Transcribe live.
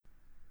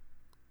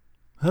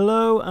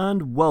Hello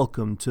and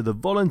welcome to the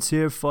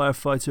Volunteer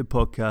Firefighter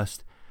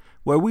Podcast,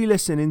 where we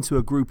listen into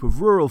a group of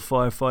rural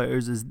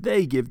firefighters as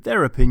they give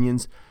their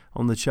opinions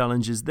on the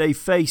challenges they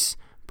face,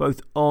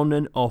 both on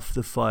and off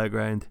the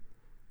fireground.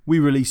 We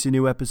release a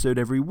new episode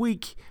every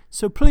week,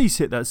 so please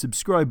hit that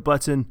subscribe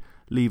button,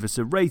 leave us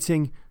a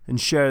rating,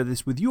 and share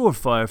this with your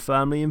fire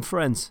family and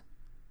friends.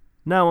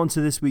 Now on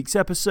to this week's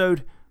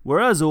episode, where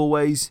as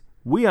always,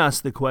 we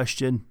ask the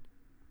question,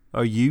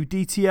 are you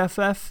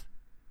DTFF?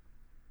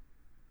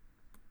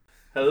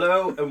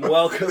 Hello and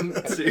welcome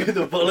to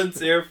the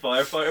Volunteer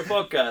Firefighter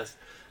Podcast.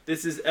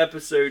 This is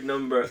episode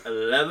number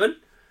 11,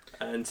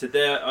 and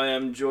today I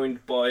am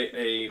joined by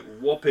a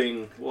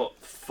whopping,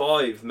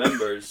 5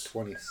 members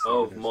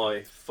of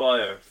my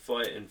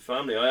firefighting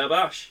family. I have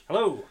Ash.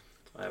 Hello.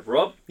 I have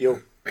Rob. Yo.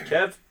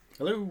 Kev.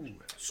 Hello.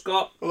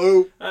 Scott.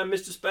 Hello. And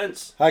Mr.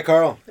 Spence. Hi,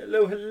 Carl.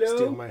 Hello.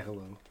 Steal my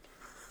hello.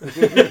 We're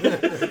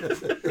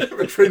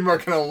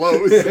trademarking our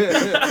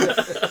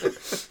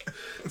lows.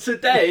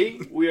 Today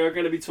we are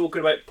going to be talking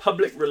about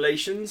public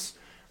relations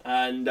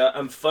and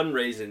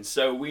fundraising.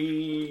 So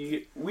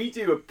we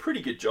do a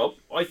pretty good job.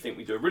 I think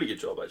we do a really good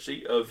job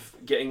actually of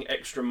getting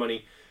extra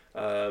money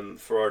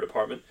for our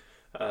department.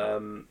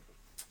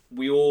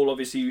 We all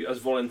obviously, as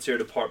volunteer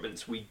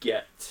departments, we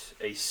get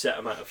a set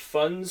amount of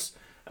funds,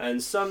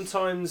 and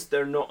sometimes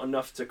they're not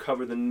enough to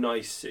cover the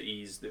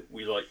niceties that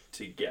we like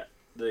to get.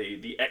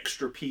 The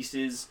extra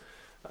pieces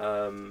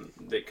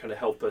that kind of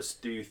help us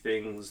do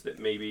things that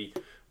maybe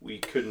we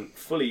couldn't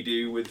fully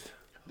do with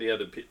the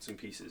other bits and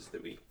pieces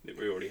that we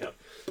already have.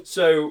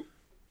 So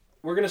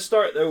we're going to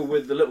start though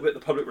with a little bit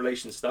of the public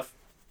relations stuff,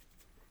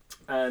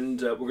 and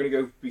we're going to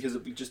go because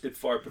we just did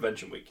Fire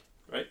Prevention Week,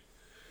 right?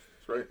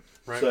 That's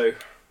right. So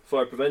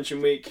Fire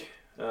Prevention Week,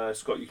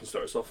 Scott, you can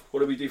start us off. What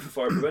do we do for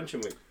Fire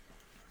Prevention Week?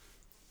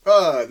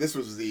 This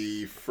was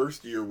the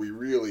first year we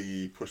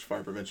really pushed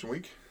Fire Prevention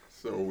Week.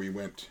 So we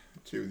went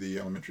to the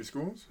elementary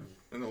schools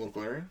in the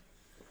local area,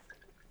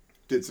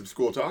 did some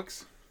school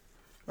talks,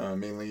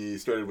 mainly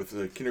started with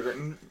the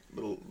kindergarten,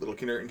 little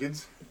kindergarten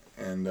kids,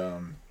 and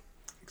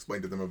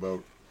explained to them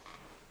about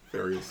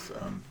various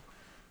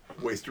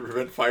ways to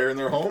prevent fire in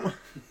their home.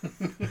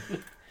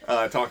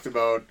 Talked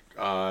about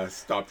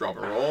stop, drop,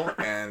 and roll,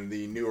 and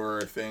the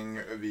newer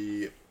thing,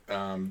 the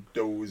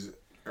doze,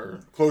 or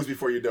close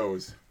before you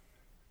doze,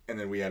 and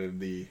then we added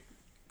the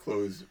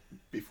close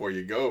before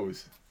you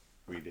goes.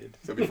 We did.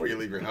 So before you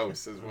leave your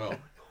house as well.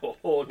 Oh,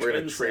 we're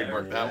going to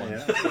trademark that one.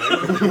 Yeah.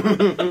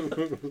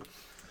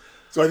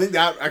 So I think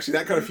that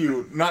got a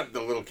few, not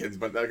the little kids,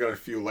 but that got a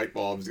few light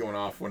bulbs going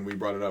off when we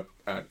brought it up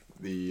at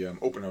the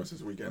open house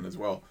this weekend as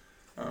well.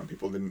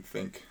 People didn't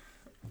think,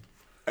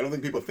 I don't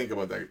think people think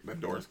about that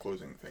doors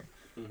closing thing.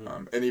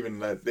 Mm-hmm. And even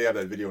that, they have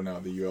that video now,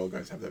 the UL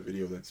guys have that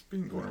video that's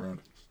been going around.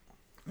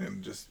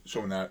 And just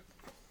showing that,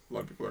 a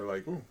lot of people are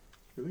like, oh,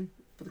 really?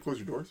 But to close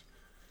your doors?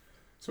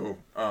 So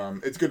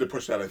it's good to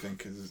push that, I think,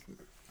 because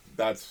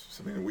that's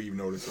something that we've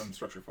noticed on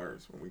structure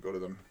fires when we go to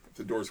them. If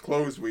the door's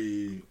closed,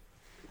 we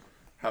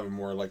have a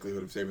more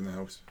likelihood of saving the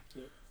house.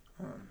 Yeah.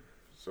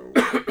 So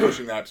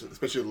pushing that,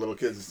 especially the little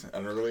kids at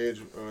an early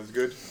age, was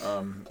good.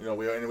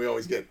 We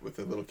always get with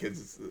the little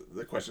kids,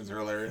 the questions are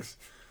hilarious.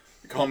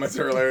 The comments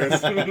are hilarious.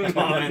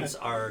 Comments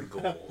are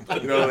gold.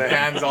 The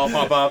hands all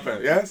pop up.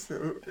 And, yes,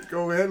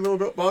 go ahead, little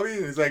bit, Bobby.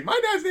 And he's like, my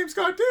dad's name's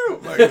Scott too.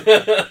 I'm like,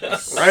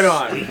 right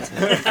on.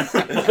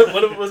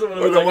 What was it?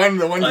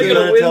 The one I got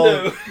a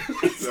window.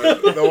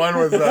 The one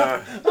was.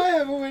 I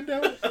have a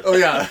window. Oh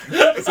yeah.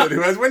 I said,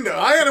 who has window?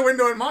 I had a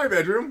window in my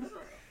bedroom.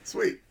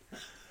 Sweet.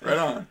 Right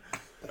on.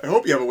 I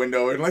hope you have a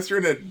window, unless you're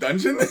in a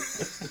dungeon.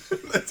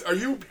 Are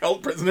you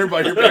held prisoner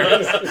by your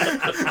parents?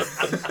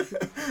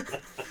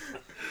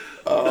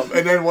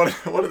 And then one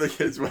of the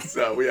kids was,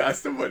 we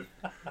asked him what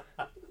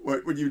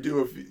would you do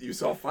if you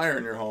saw fire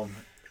in your home,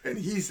 and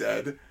he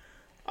said,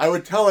 I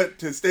would tell it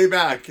to stay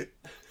back.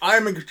 I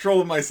am in control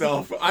of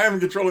myself. I am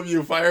in control of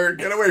you, fire.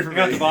 Get away from me.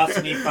 You're not the boss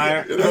of me,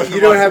 fire. You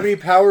don't have any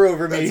power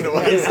over me.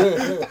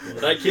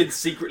 That kid's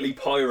secretly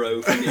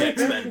Pyro from the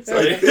X-Men. So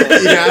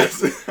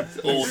yes. It's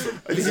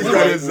awesome. I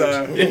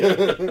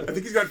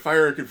think he's got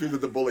fire confused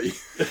with the bully.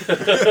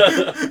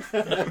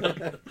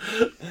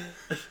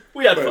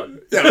 We had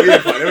fun. Yeah, we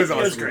had fun. It was awesome.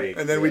 It was great.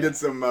 And then we did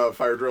some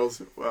fire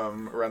drills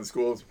around the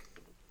schools,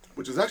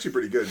 which was actually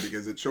pretty good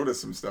because it showed us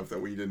some stuff that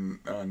we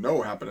didn't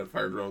know happened at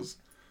fire drills.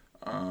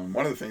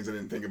 One of the things I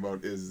didn't think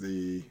about is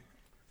the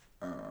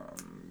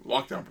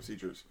lockdown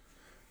procedures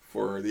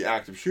for the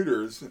active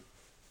shooters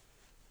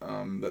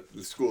that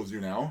the schools do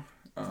now.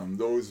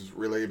 Those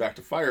relay back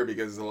to fire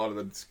because a lot of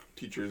the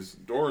teachers'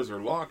 doors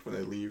are locked when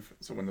they leave.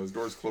 So when those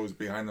doors close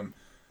behind them,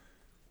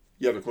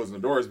 you have to close the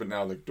doors, but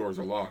now the doors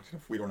are locked.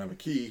 If we don't have a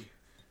key,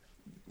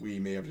 we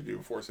may have to do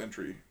a forced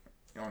entry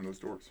on those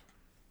doors.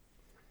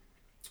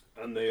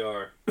 And they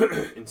are,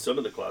 in some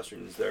of the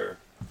classrooms, they're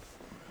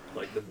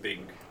like the big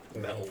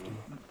metal,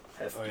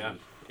 hefty,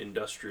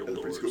 industrial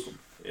doors.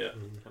 Yeah.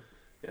 Mm-hmm.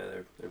 Yeah,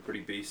 they're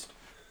pretty beast.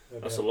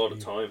 That's a lot of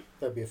time.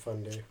 That'd be a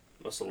fun day.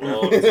 That's a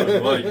lot of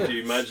time. Well, do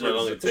you imagine how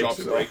long it takes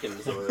to break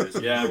into some of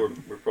those? Yeah,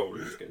 we're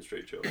probably just getting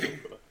straight jobs.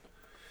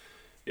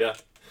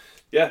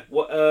 Yeah.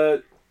 What?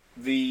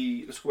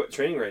 Let's talk about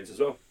training grounds as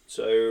well.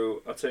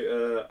 So I'll take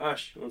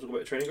Ash. You want to talk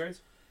about training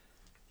grounds?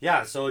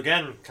 Yeah, so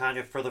again, kind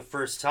of for the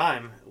first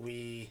time,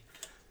 we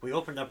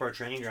opened up our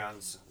training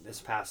grounds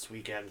this past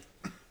weekend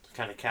to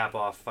kind of cap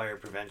off Fire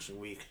Prevention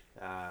Week.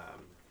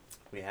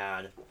 We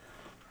had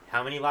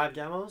how many live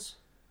demos?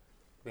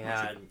 We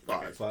had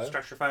Five.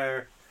 Structure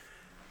Fire,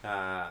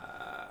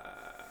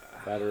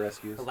 Ladder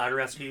rescues. Ladder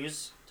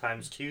Rescues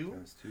times 2.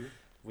 Times 2.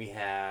 We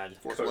had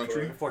Forcible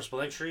entry.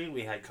 Forcible Entry,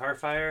 we had Car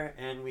Fire,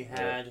 and we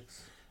had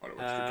Auto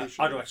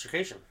extrication. Auto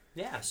Extrication.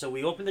 Yeah, so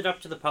we opened it up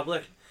to the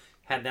public,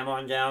 had them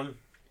on down,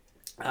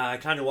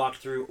 kind of walked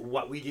through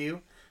what we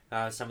do,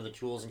 some of the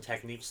tools and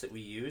techniques that we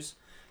use,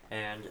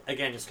 and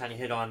again, just kind of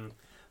hit on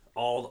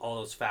all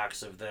those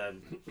facts of the,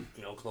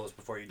 close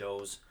before you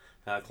doze,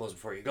 close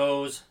before you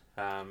goes,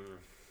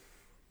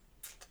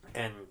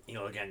 and,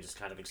 again, just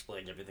kind of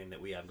explained everything that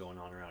we have going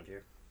on around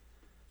here.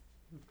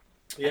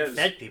 Yeah. And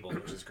fed people,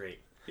 which is great.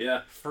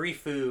 Yeah. Free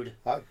food,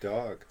 Hot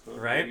dog.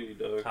 right? Really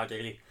dog. How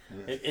diggity.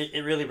 Yeah.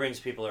 It really brings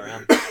people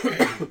around.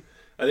 I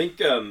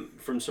think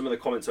from some of the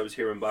comments I was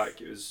hearing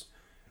back, it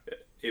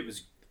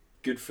was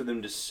good for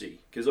them to see,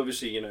 because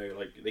obviously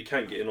like they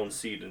can't get in on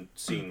scene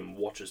and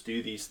watch us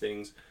do these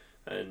things,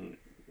 and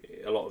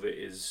a lot of it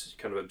is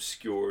kind of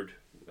obscured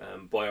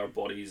by our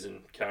bodies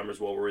and cameras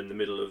while we're in the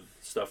middle of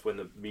stuff when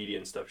the media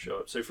and stuff show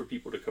up. So for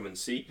people to come and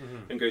see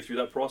and go through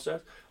that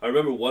process, I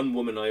remember one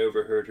woman, I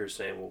overheard her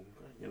saying, "Well,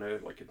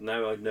 like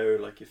now I know,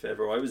 like if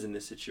ever I was in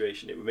this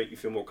situation, it would make me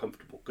feel more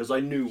comfortable because I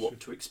knew what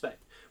to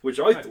expect," which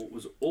I thought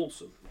was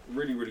awesome.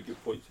 Really, really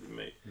good point to be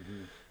made,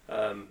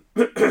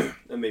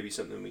 and maybe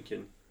something we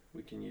can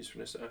use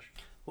from this, Ash.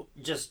 Well,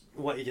 just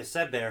what you just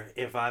said there,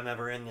 if I'm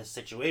ever in this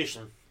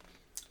situation.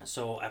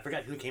 So I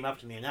forget who came up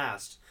to me and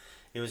asked.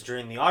 It was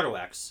during the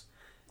AutoX,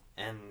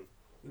 and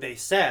they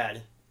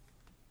said,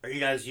 "Are you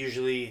guys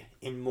usually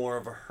in more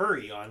of a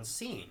hurry on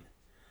scene?"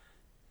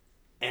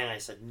 And I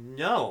said,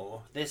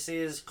 "No, this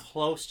is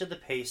close to the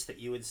pace that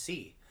you would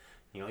see.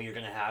 You're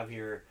going to have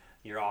your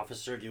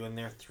officer doing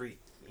their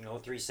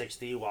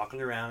 360, walking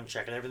around,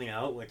 checking everything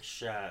out,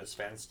 which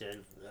Spence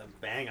did a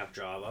bang-up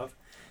job of.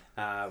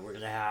 We're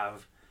going to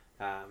have,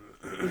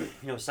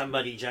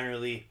 somebody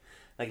generally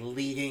like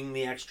leading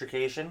the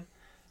extrication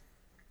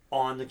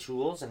on the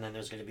tools, and then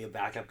there's going to be a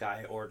backup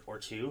guy or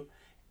two,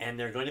 and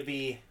they're going to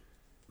be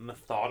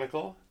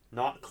methodical,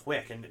 not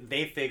quick. And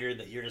they figured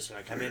that you're just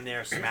going to come in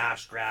there,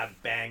 smash, grab,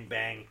 bang,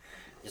 bang,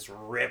 just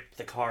rip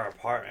the car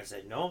apart. And I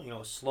said,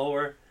 no,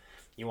 slower.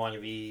 You want to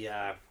be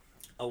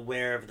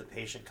aware of the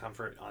patient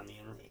comfort on the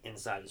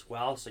inside as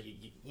well. So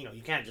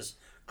you can't just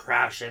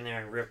crash in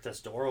there and rip this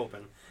door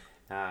open.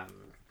 I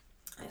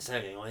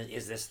said,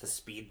 is this the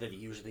speed that it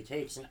usually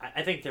takes? And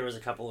I think there was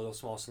a couple little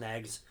small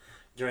snags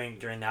during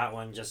that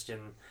one, just in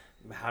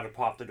how to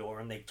pop the door,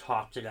 and they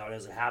talked it out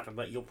as it happened.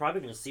 But you're probably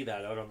going to see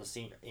that out on the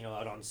scene,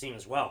 out on the scene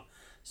as well.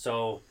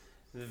 So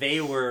they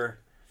were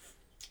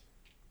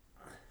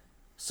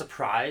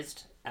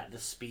surprised at the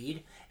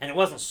speed, and it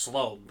wasn't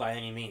slow by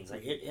any means.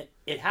 Like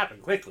it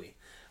happened quickly,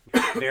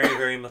 very,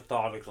 very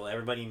methodical.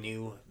 Everybody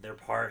knew their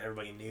part.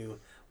 Everybody knew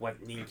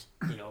what needs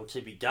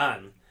to be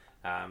done.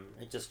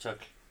 It just took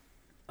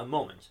a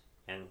moment,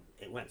 and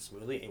it went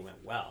smoothly. It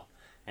went well.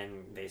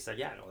 And they said,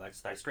 "Yeah, no,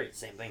 that's great.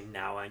 Same thing.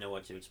 Now I know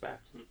what to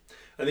expect."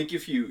 I think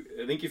if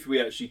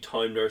we actually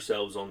timed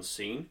ourselves on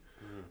scene,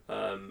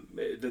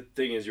 the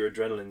thing is your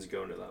adrenaline's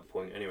going at that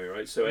point anyway,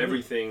 right? So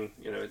everything,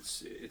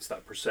 it's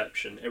that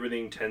perception.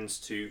 Everything tends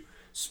to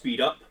speed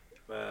up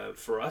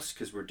for us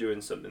because we're doing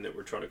something that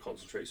we're trying to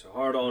concentrate so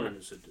hard on, and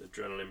it's an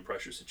adrenaline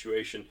pressure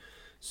situation.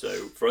 So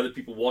for other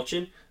people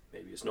watching,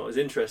 maybe it's not as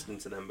interesting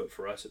to them, but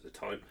for us at the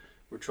time,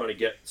 we're trying to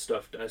get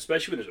stuff done,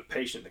 especially when there's a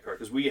patient in the car,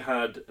 because we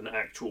had an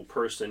actual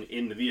person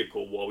in the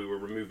vehicle while we were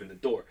removing the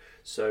door.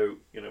 So,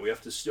 we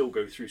have to still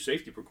go through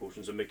safety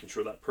precautions and making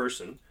sure that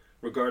person,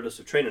 regardless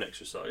of training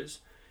exercise,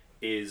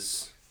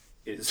 is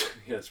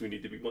yes, we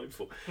need to be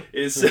mindful,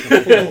 is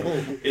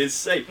is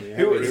safe. Yeah,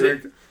 Who was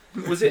it?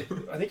 Was it?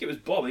 I think it was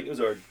Bob. I think it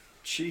was our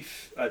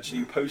chief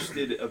actually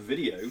posted a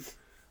video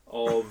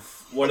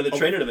of one of the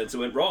training events that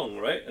went wrong,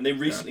 right? And they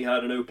recently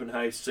had an open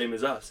house, same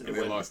as us, and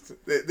They lost.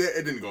 It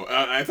didn't go.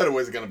 I thought it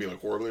was going to be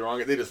like horribly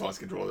wrong. They just lost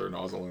control of their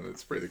nozzle and it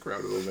sprayed the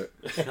crowd a little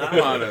bit.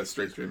 On a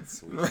straight stream.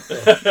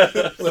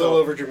 A little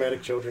over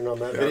dramatic children on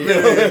that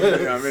video.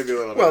 Yeah, maybe a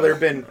little. Well,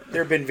 bit.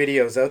 there have been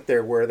videos out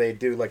there where they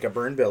do like a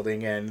burn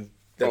building and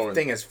the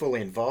thing is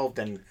fully involved,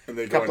 and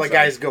they a go couple of inside.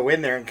 guys go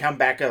in there and come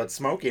back out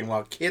smoking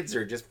while kids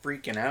are just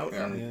freaking out.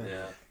 Yeah. And,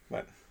 Yeah.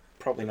 But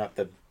probably not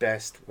the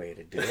best way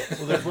to do it.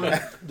 Well,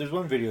 there's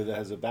one video that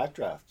has a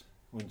backdraft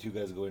when two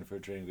guys go in for a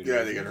training video.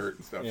 Yeah, they get hurt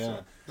and stuff.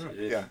 Yeah. So.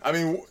 Yeah. I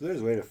mean, So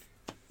there's a way to.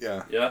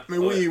 yeah. Yeah. I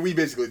mean, we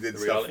basically did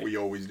stuff Reality. we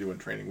always do in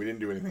training. We didn't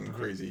do anything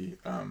crazy.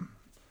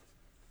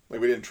 Like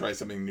we didn't try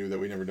something new that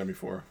we never done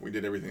before. We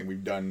did everything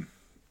we've done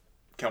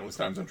countless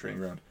times on training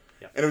ground.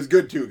 Yeah. And it was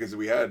good too because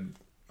we had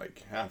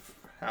like half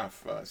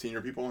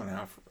senior people and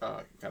half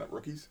kind of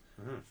rookies.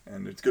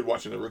 And it's good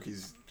watching the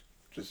rookies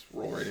just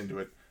roll right into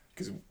it.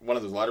 because one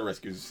of those ladder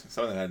rescues,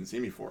 some of them hadn't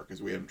seen before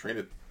because we haven't trained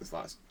it this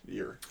last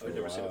year. I've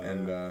never seen it.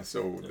 And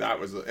so that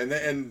was,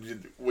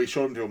 and we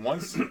showed them to him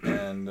once,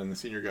 and then the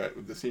senior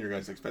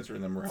guys like Spencer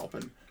and them were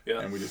helping,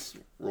 and we just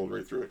rolled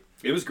right through it.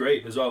 It was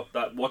great as well.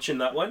 Watching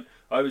that one,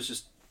 I was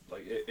just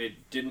like, it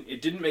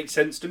didn't make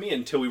sense to me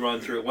until we ran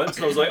through it once,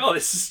 and I was like, oh,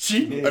 this is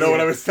genius. I know when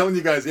I was telling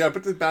you guys,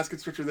 put the basket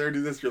stretcher there,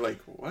 do this. You're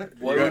like, what?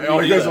 Why You would guys,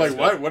 we do are that?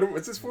 like, what?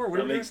 What's this for? What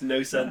That are we makes doing?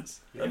 no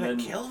sense. You're And gonna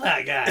then kill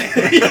that guy.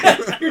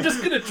 yeah, you're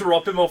just gonna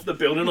drop him off the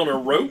building on a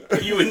rope?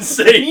 Are you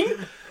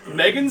insane?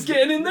 Megan's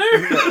getting in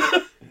there.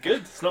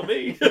 Good, it's not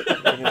me.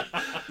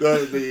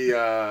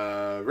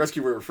 The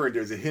rescue we're referring to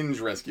is a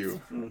hinge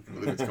rescue. I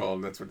believe it's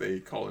called. That's what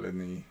they call it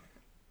in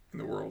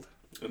the world.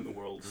 In the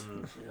world.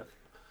 Yeah.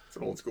 It's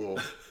an old school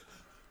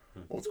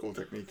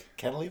technique.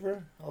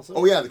 Cantilever also?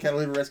 Oh yeah, the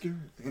cantilever rescue,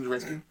 hinge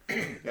rescue.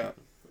 Yeah,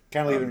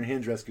 Cantilever and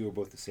hinge rescue are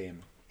both the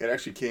same. it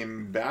actually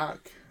came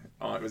back.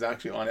 It was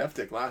actually on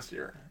FTIC last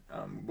year,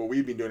 but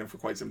we've been doing it for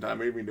quite some time.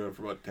 We've been doing it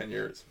for about 10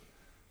 years.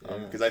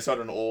 Because I saw it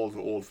in an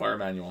old fire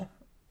manual.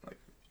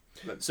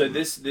 So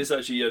this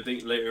actually, I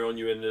think later on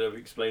you ended up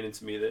explaining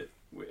to me that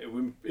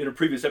in a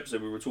previous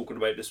episode we were talking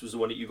about this was the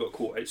one that you got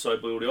caught outside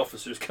by all the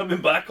officers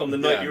coming back on the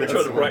night you were that's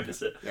trying to the one.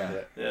 practice it. Yeah.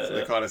 Yeah. So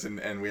they caught us,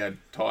 and we had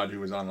Todd, who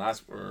was on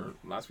last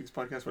week's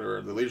podcast,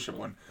 whatever, the leadership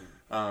one.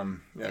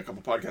 A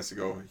couple podcasts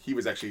ago, he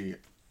was actually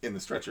in the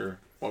stretcher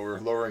while we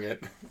were lowering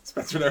it.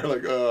 Spencer and I were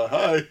like,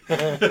 hi.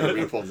 And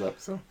he pulls up.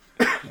 So,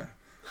 Kev,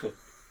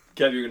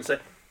 you were going to say?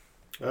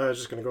 I was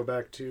just going to go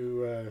back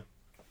to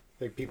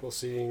like people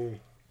seeing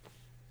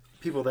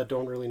people that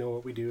don't really know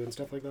what we do and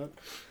stuff like that.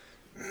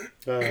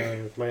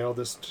 My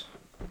eldest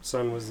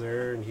son was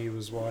there and he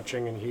was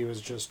watching and he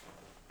was just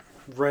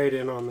right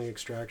in on the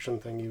extraction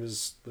thing. He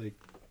was like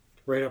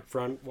right up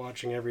front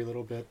watching every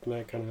little bit, and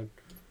I kind of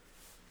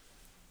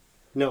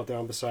knelt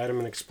down beside him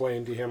and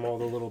explained to him all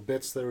the little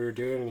bits that we were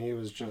doing, and he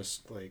was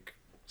just like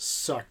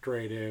sucked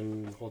right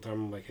in the whole time.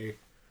 I'm like, hey,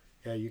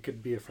 yeah, you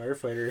could be a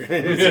firefighter.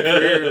 It's a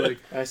career, like,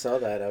 I saw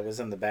that. I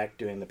was in the back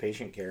doing the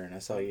patient care, and I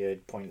saw you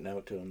pointing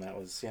out to him. That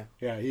was,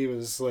 yeah, he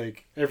was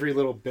like, every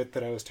little bit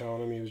that I was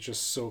telling him, he was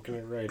just soaking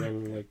it right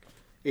in, like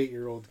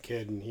 8-year-old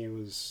kid, and he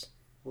was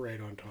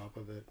right on top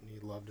of it, and he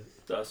loved it.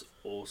 That's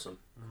awesome.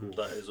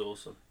 That is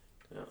awesome.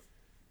 Yeah.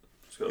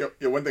 So,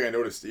 yeah, one thing I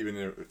noticed,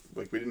 even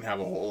like we didn't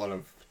have a whole lot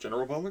of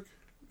general public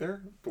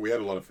there, but we had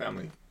a lot of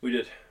family, we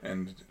did.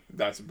 and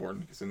that's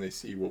important because then they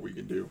see what we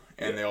can do,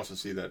 and they also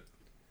see that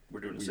We're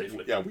doing it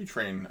safely. we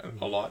train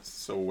a lot,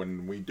 so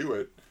when we do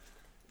it,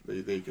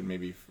 they can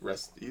maybe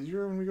rest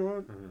easier when we go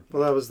out.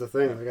 Well, that was the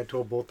thing. Like, I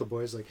told both the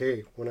boys, like,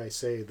 hey, when I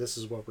say this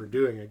is what we're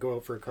doing, I go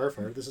out for a car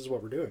fire, this is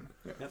what we're doing.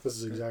 Yeah. This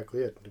is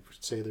exactly it. If we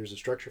say there's a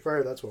structure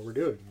fire, that's what we're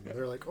doing. And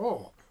they're like,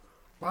 oh,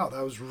 wow,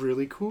 that was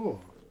really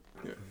cool.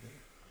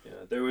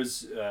 Yeah, there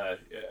was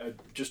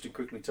just to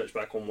quickly touch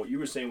back on what you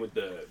were saying with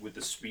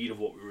the speed of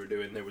what we were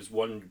doing. There was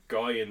one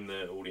guy in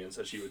the audience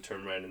actually would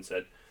turn around and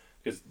said,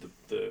 because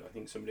I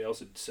think somebody else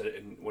had said it,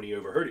 and when he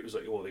overheard it, he was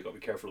like, "Oh, they got to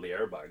be careful of the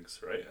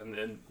airbags, right?" And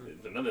then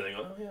another thing,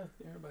 oh yeah,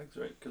 the airbags,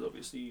 right? Because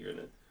obviously you're in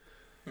it.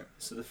 Yeah.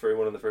 So the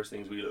one of the first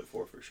things we look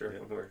for sure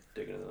when we're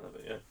digging into that.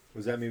 But yeah,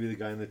 Was that maybe the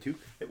guy in the toque?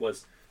 it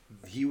was.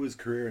 He was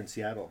career in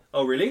Seattle.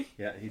 Oh really?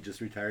 Yeah, he just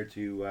retired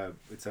to,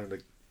 it sounded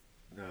like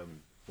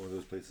one of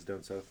those places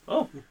down south.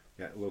 Oh.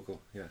 Yeah,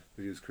 local. Yeah,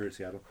 but he was career in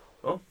Seattle.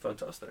 Oh,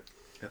 fantastic.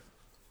 Yeah.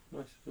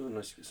 Nice. It was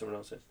nice to get someone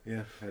else in.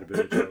 Yeah, I had a bit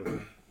of a chat with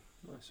him.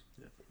 Nice.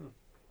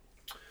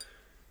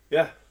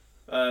 Yeah.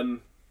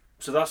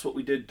 So that's what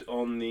we did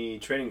on the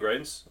training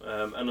grounds.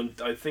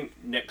 And I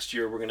think next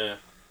year we're going to...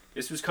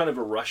 This was kind of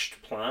a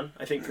rushed plan,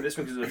 I think, for this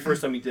one, because the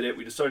first time we did it,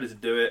 we decided to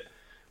do it.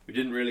 We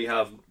didn't really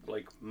have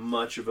like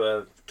much of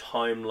a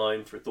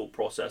timeline for thought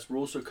process. We're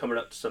also coming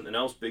up to something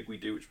else big we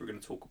do, which we're going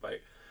to talk about,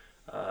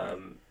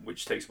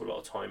 which takes a lot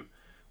of time,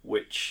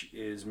 which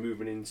is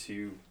moving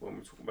into when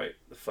we're talking about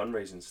the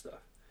fundraising stuff.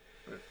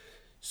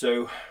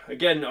 So,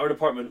 again, our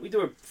department, we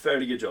do a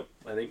fairly good job,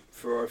 I think,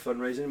 for our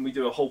fundraising. We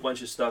do a whole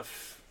bunch of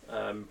stuff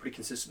pretty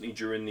consistently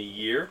during the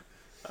year.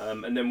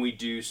 And then we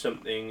do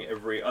something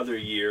every other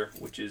year,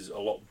 which is a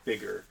lot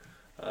bigger,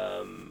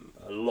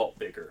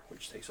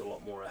 which takes a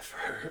lot more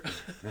effort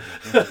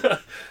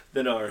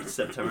than our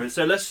September.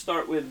 So let's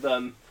start with,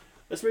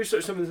 let's maybe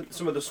start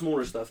some of the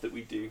smaller stuff that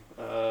we do.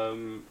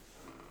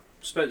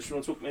 Spencer, you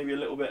want to talk maybe a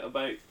little bit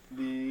about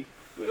the...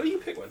 Well, you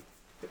pick one.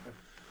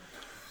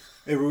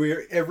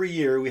 Every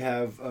year we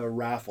have a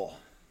raffle.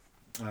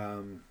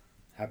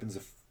 Happens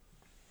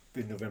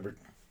in November.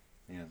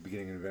 Yeah,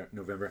 beginning of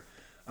November.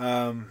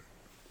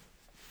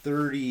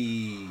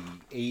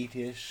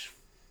 38-ish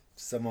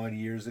some odd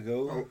years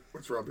ago. Oh,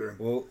 what's Rob doing?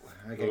 Well,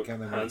 I can't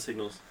count them. Hand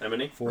signals. How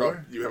many? 4? Rob,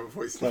 you have a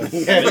voice. How many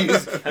your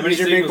big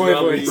signals, boy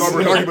Rob? voice. Rob,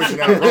 we're talking about you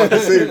now. Rob,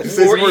 just say 40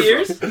 some words,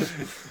 years?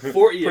 Rob.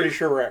 40 years. Pretty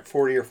sure we're at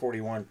 40 or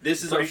 41.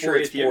 This is Pretty our sure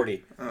 40th it's year.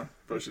 40. Oh,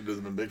 probably should have done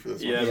something big for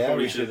this Yeah, one. Yeah,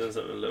 probably we should have done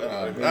something a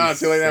little bit.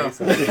 Too late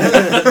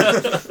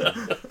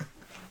now.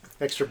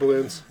 Extra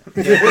balloons.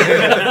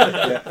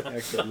 Yeah,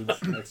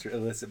 extra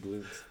illicit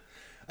balloons.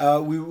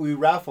 We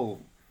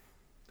raffle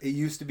it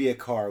used to be a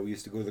car. We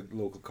used to go to the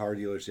local car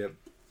dealership,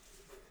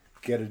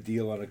 get a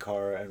deal on a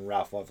car, and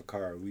raffle off a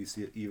car. We used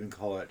to even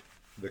call it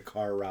the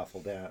car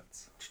raffle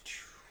dance.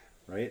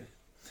 Right?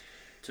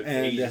 Took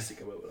And, ages to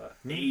come up with that.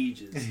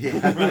 Ages.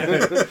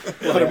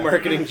 A lot of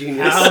marketing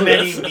genius. How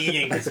many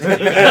meetings?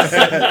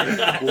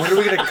 What are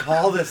we gonna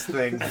call this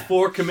thing?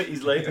 4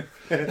 committees later.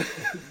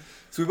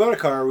 So we bought a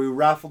car. We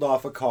raffled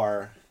off a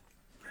car.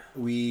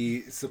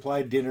 We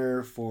supplied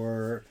dinner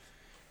for.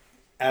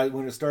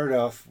 When it started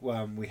off,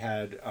 we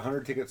had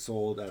 100 tickets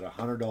sold at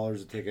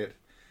 $100 a ticket.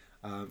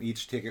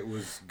 Each ticket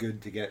was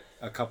good to get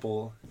a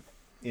couple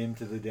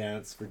into the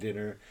dance for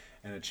dinner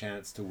and a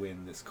chance to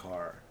win this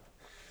car.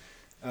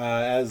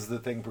 As the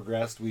thing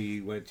progressed,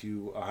 we went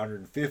to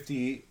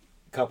 150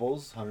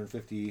 couples,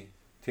 150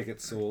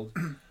 tickets sold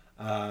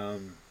at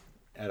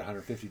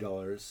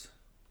 $150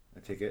 a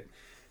ticket.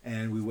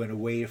 And we went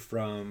away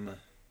from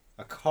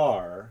a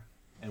car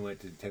and went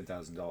to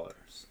 $10,000.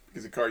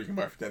 Because a car you can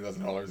buy for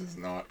 $10,000 is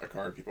not a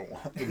car people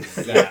want.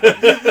 Exactly.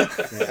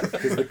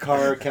 Because the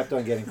car kept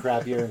on getting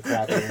crappier and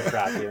crappier and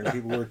crappier, and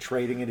people were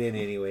trading it in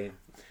anyway.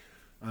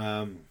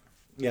 So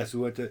we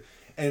went to,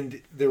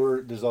 and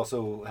there's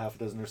also half a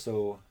dozen or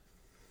so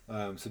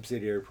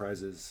subsidiary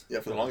prizes.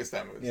 Yeah, for the longest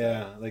time it was.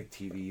 Yeah, like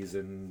TVs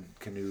and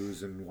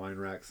canoes and wine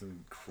racks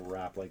and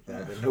crap like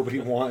that nobody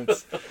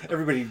wants.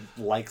 Everybody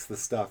likes the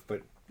stuff,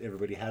 but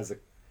everybody has a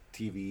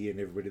TV, and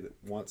everybody that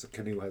wants a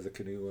canoe has a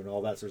canoe and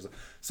all that sort of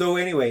stuff. So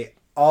anyway,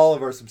 all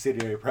of our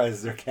subsidiary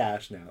prizes are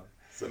cash now.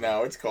 So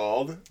now it's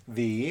called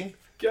The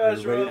Cash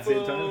everybody at the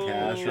same time,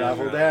 Cash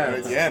Raffle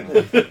Dance. again.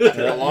 Took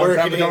a long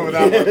time to come up with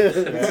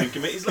that one. 2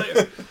 committees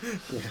later.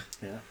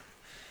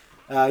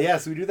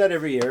 So we do that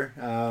every year.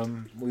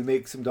 We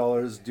make some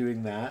dollars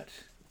doing that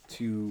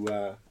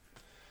to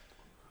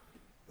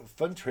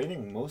fund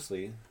training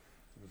mostly,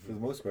 for the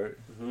most part.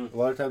 A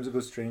lot of times it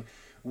goes to training.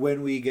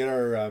 When we get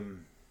our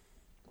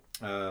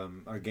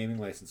gaming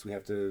license, we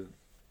have to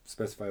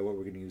specify what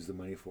we're going to use the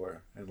money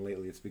for. And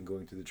lately it's been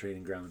going to the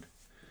training ground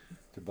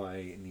to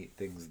buy neat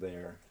things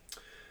there.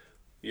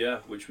 Yeah,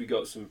 which we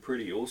got some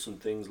pretty awesome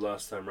things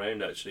last time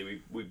round,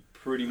 actually. We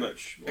pretty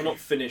much, well, not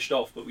finished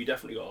off, but we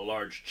definitely got a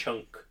large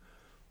chunk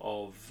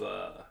of...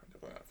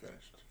 Definitely not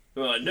finished.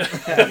 Well, no.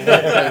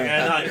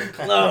 Not even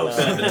close.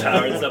 The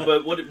tower and stuff.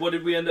 But what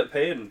did we end up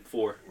paying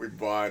for? We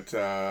bought,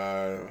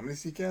 how many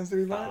sea cans did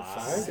we buy?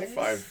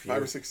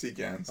 Five or six sea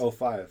cans. Oh,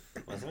 5.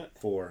 Wasn't it?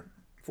 4.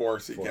 4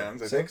 sea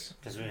cans, I think. 6?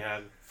 Because we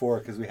had... 4,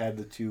 because we had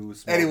the 2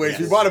 small. Anyways,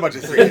 we Yes. bought a bunch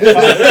of 3.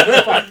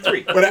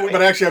 3.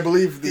 But actually, I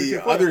believe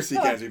the other sea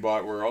cans we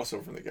bought were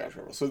also from the cash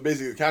raffle. So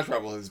basically, the cash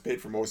raffle has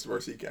paid for most of our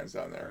sea cans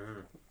down there.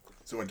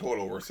 So in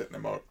total, we're sitting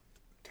about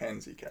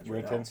 10 sea cans We're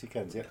right at now. 10 sea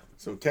cans, yeah.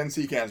 So 10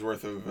 sea cans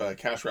worth of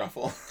cash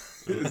raffle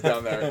is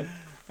down there,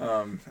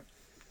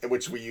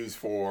 which we use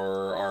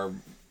for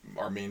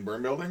our main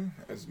burn building.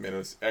 It's made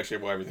us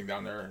actually everything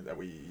down there that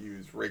we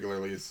use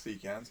regularly is sea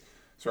cans.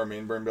 So our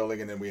main burn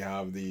building, and then we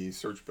have the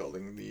search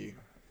building, the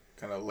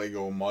kind of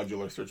Lego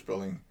modular search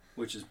building,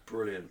 Which is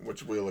brilliant.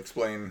 which we'll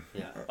explain.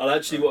 Yeah. What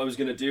I was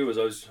going to do was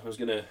I was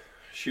going to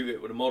shoot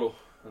it with a model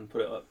and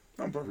put it up.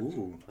 Oh, perfect.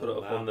 Ooh, Put it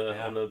up wow,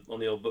 on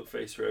the old book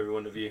face for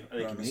everyone to view. I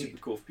think it'd be Neat. super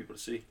cool for people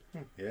to see.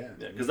 yeah.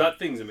 Yeah, because that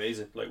thing's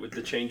amazing. Like with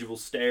the changeable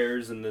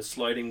stairs and the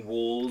sliding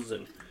walls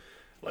and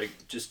like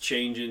just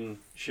changing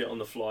shit on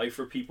the fly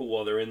for people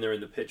while they're in there in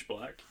the pitch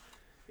black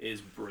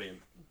is brilliant.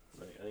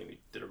 Like, I think we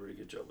did a really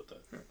good job with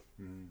that.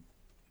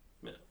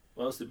 Yeah.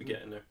 What else did we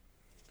get in there?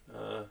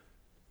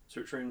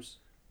 Search rooms.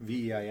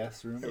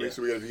 VEIS room. Anyway,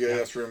 so we got a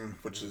VIS room,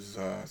 which is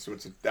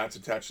that's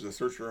attached to the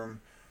search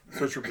room. The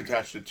search room's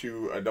attached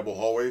to a double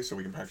hallway, so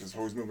we can practice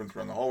hose movements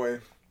around the hallway.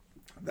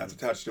 That's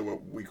attached to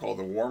what we call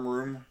the warm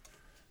room,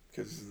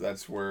 because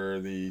that's where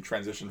the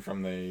transition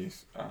from the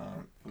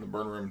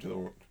burn room to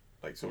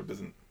the so it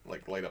doesn't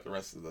light up the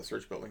rest of the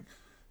search building.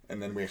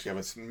 And then we actually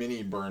have a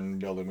mini burn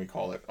building, we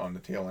call it, on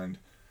the tail end.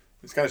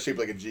 It's kind of shaped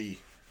like a G.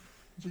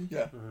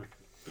 Yeah.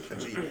 A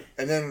G.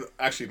 And then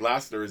actually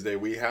last Thursday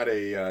we had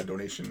a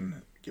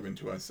donation given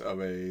to us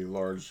of a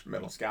large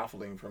metal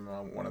scaffolding from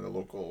one of the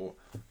local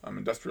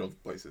industrial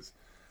places.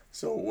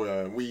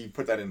 So we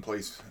put that in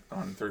place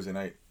on Thursday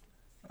night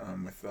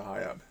with the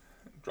HIAB.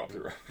 Dropped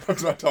it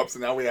right on top. So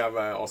now we have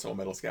also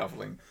metal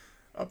scaffolding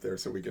up there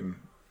so we can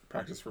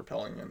practice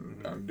rappelling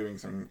and doing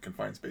some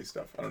confined space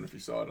stuff. I don't know if you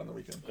saw it on the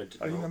weekend. I did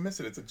I didn't not. even miss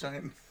it. It's a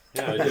giant...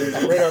 Yeah, Right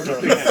on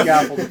the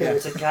scaffold. Yeah.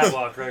 it's a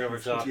catwalk right over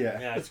top. Yeah.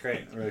 Yeah, it's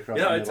great. Right across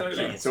Yeah, the I middle.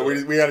 totally. So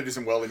we had to do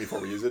some welding before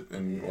we use it,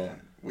 and well,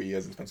 we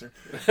as in Spencer.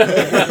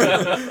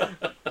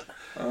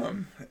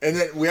 And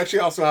then we actually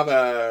also have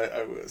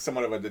a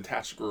somewhat of a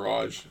detached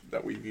garage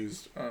that we've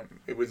used.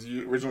 It was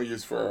originally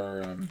used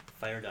for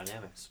Fire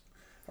dynamics.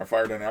 our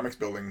fire dynamics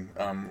building,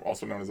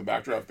 also known as the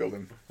backdraft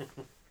building,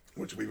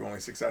 which we've only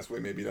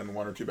successfully maybe done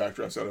 1 or 2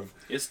 backdrafts out of.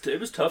 It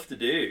was tough to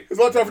do. It's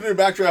a lot tougher to do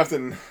backdraft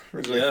than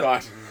originally Yeah.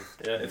 thought.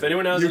 Yeah, if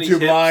anyone has YouTube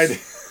any lied.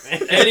 tips,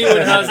 anyone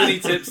has any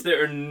tips that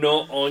are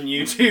not on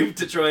YouTube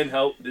to try and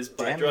help this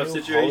Damn backdraft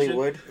you, situation,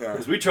 Hollywood. Yeah.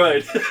 because we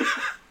tried.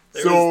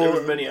 There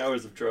was many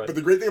hours of trying. But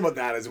the great thing about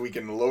that is we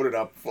can load it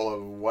up full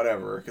of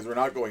whatever, because we're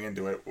not going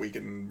into it. We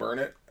can burn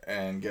it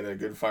and get a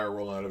good fire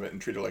roll out of it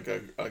and treat it like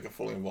a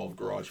fully involved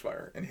garage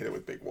fire and hit it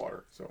with big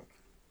water. So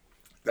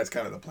that's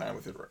kind of the plan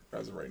with it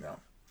as of right now.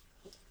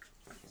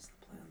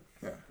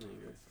 Yeah.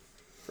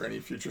 For any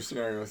future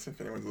scenarios, if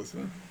anyone's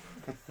listening,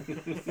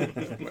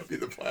 might be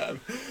the plan.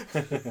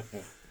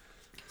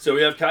 So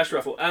we have cash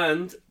raffle,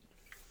 and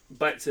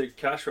back to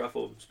cash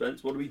raffle,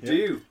 Spence. What do we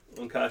do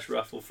on cash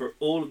raffle for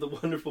all of the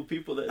wonderful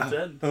people that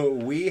attend?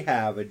 We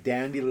have a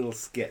dandy little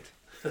skit.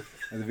 At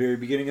the very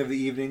beginning of the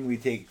evening, we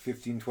take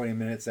 15-20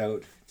 minutes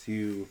out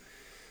to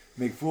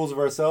make fools of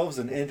ourselves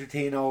and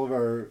entertain all of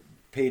our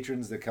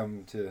patrons that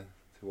come to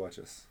watch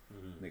us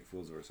make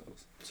fools of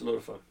ourselves. It's a lot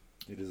of fun.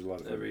 It is a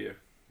lot of fun. Every year.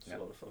 It's a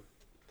lot of fun.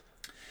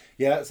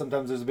 Yeah,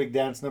 sometimes there's a big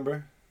dance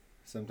number.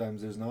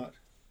 Sometimes there's not.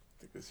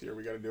 I think this year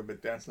we got to do a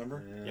bit dance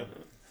number. Yeah. Yep. I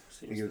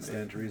think it would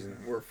stand to reason.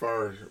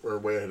 We're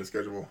way ahead of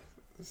schedule.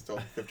 There's still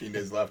 15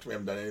 days left. We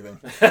haven't done anything.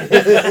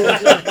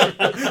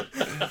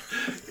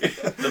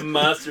 The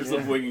masters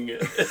of winging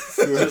it.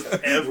 Just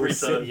every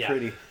time. Yeah.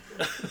 Pretty.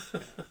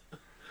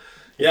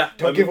 Yeah.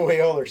 Don't give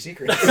away all our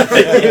secrets.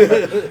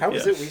 How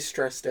is it we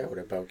stressed out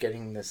about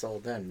getting this all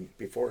done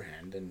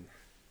beforehand? And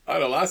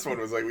The last one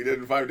was like we did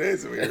in 5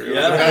 days. And it was the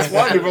Yeah. best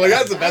one. People were like,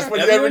 that's the best one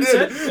you ever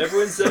did.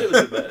 Everyone said it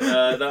was the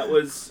best. That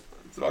was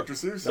It's Dr.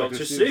 Seuss.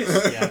 Dr.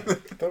 Seuss. Yeah. I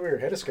thought we were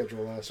ahead of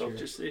schedule last year.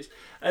 Dr. Seuss.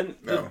 And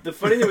No. the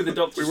funny thing with the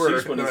Dr. We were.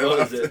 Seuss one and as I well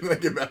left is and that then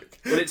get back.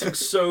 but it took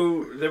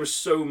there was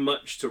so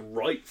much to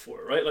write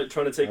for it, right? Like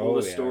trying to take all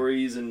Oh, the yeah.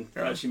 stories and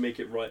actually make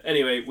it right.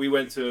 Anyway, we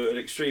went to an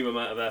extreme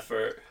amount of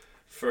effort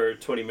for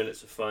 20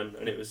 minutes of fun,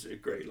 and it was a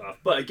great laugh.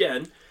 But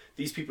again,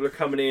 these people are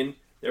coming in,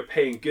 they're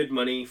paying good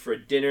money for a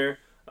dinner,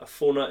 a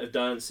full night of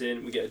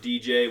dancing. We get a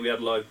DJ, we had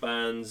live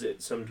bands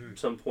at some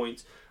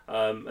points.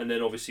 And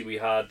then obviously we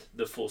had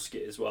the full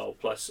skit as well,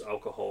 plus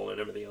alcohol and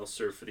everything else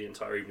served for the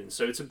entire evening.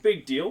 So it's a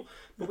big deal,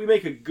 but we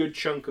make a good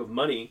chunk of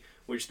money,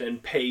 which then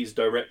pays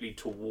directly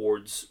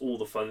towards all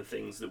the fun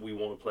things that we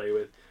want to play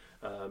with,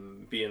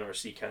 being our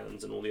sea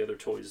cans and all the other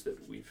toys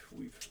that we've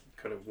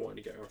kind of wanted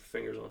to get our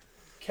fingers on.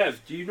 Kev,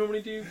 do you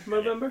normally do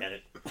Movember?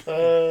 Edit.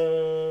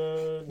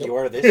 No. you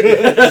are this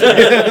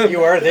year.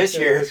 You are this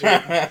year.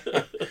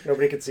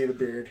 Nobody could see the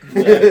beard.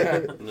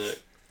 No.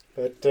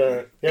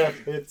 But yeah,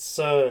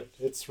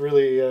 it's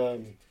really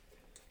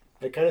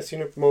I kind of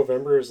seen it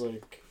Movember as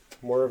like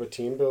more of a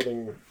team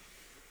building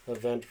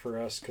event for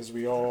us because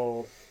we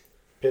all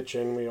pitch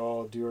in, we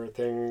all do our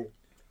thing,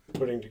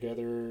 putting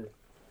together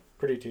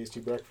pretty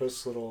tasty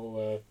breakfasts,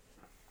 little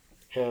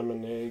ham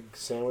and egg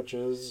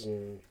sandwiches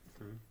and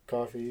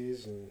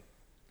coffees and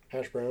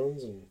hash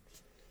browns, and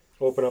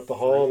open up the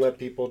hall and let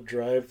people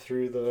drive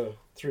through the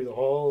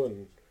hall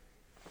and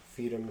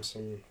feed them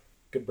some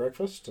good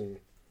breakfast, and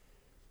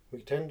we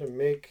tend to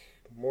make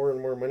more and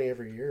more money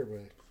every year.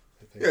 But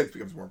I think Yeah, it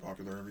becomes more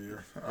popular every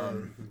year.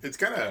 It's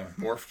kind of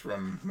morphed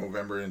from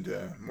Movember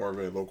into more of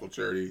a local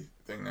charity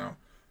thing now.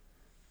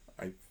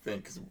 I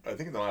think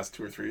in the last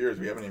 2 or 3 years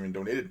we haven't even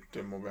donated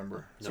to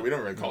Movember, so we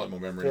don't really call it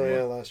Movember oh anymore.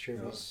 yeah, last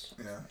year was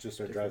Yeah. Just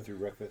our drive-through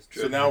breakfast.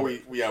 So now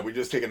we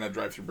just taken that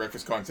drive-through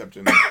breakfast concept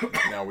and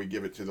now we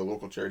give it to the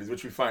local charities,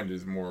 which we find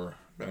is more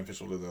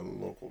beneficial to the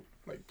local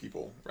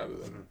people rather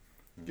than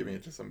giving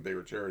it to some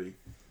bigger charity,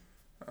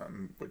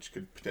 which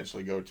could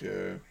potentially go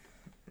to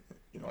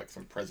like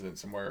some president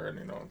somewhere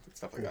and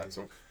stuff like that.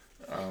 So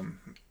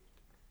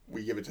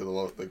we give it to the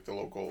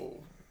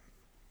local.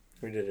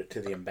 We did it to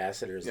the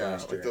ambassadors Yeah,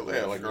 last year.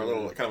 like our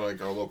little kind of like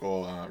our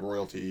local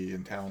royalty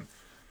in town.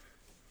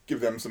 Give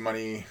them some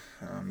money.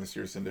 This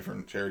year it's a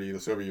different charity.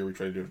 So every year we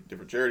try to do a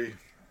different charity,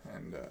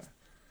 and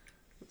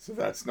so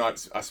that's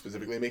not us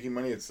specifically making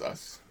money. It's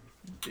us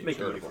being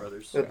Making money charitable. for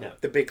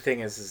others. The big thing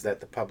is that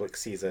the public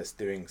sees us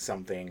doing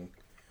something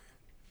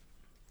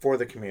for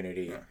the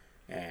community,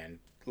 and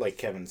like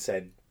Kevin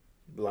said,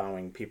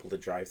 allowing people to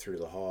drive through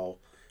the hall.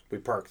 We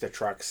park the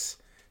trucks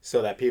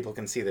so that people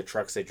can see the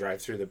trucks. They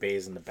drive through the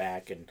bays in the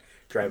back and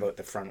drive out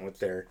the front with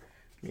their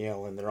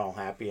meal, and they're all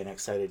happy and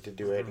excited to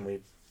do it. And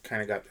we've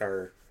kind of got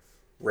our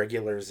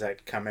regulars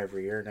that come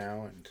every year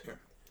now. And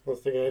well,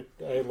 the thing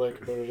I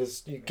like about it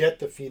is you get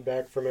the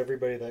feedback from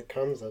everybody that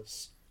comes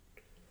that's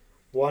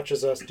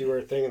watches us do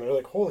our thing, and they're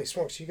like, holy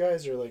smokes, you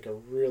guys are like a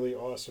really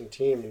awesome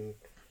team. And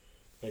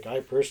like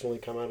I personally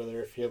come out of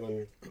there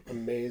feeling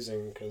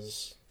amazing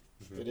because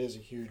it is a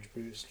huge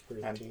boost for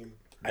the team.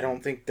 I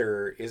don't think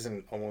there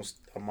isn't almost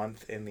a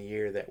month in the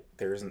year that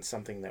there isn't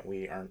something that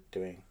we aren't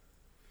doing.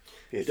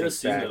 It does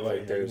seem that way.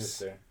 like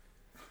there's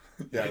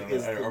Yeah, I don't know.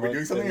 Is the Are we doing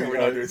month something that or are we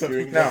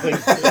we're not doing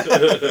something?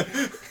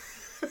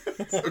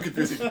 no. So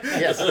confusing.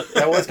 Yes,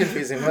 that was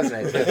confusing,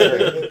 wasn't it?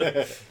 That's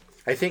right.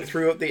 I think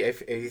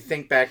if you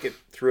think back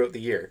throughout the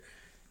year,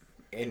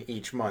 in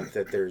each month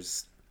that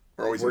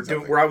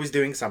we're always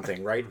doing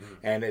something, right?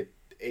 And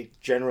it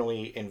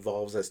generally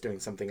involves us doing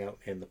something out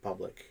in the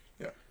public.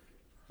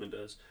 It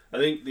does. I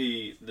think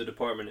the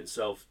department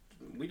itself,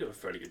 we do a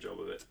fairly good job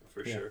of it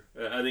for sure.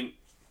 I think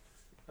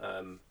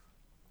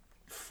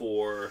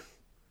for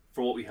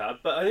what we have,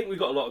 but I think we've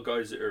got a lot of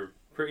guys that are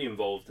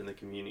involved in the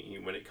community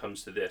when it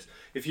comes to this.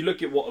 If you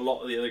look at what a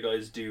lot of the other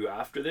guys do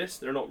after this,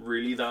 they're not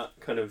really that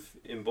kind of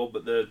involved,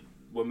 but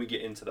when we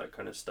get into that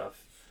kind of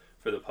stuff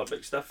for the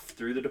public stuff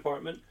through the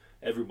department,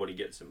 everybody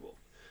gets involved.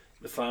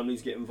 The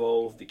families get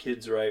involved, the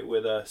kids are out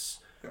with us.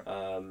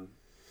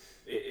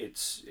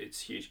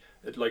 It's huge.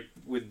 Like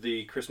with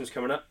the Christmas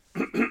coming up,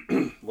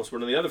 what's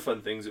one of the other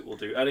fun things that we'll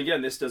do? And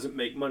again, this doesn't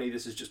make money,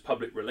 this is just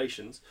public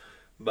relations.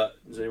 But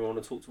does anyone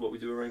want to talk to what we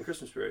do around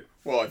Christmas period?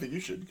 Well, I think you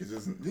should,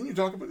 because didn't you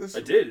talk about this?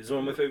 I did. It's one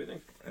of my favourite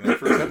things. In the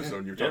first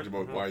episode, you talked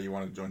about why you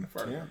wanted to join the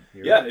fire.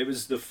 Yeah, it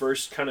was the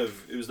first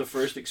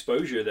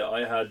exposure that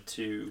I had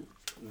to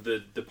the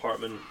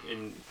department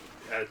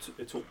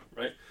at all,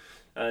 right?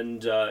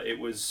 And it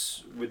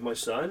was with my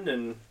son,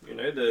 and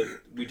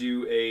we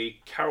do a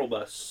carol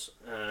bus,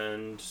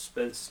 and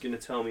Spence's going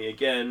to tell me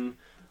again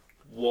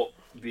what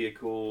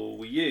vehicle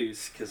we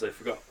use, because I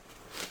forgot.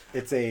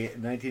 It's a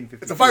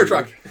 1952. It's a fire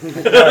truck.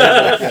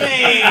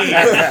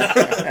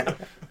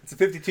 It's a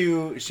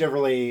 52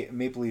 Chevrolet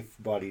Maple Leaf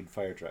bodied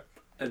fire truck.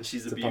 And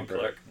she's It's a a beaut, pumper.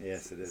 Clark.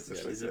 Yes, it is.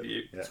 She's a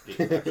beaut.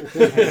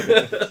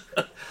 Yeah.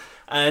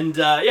 And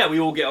we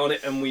all get on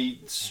it, and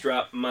we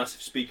strap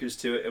massive speakers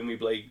to it, and we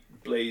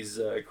blaze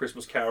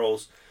Christmas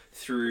carols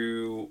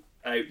throughout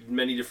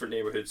many different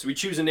neighborhoods. So we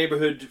choose a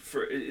neighborhood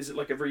for. Is it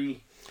like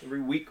every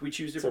week we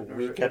choose different?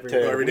 Every Every week up to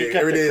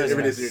day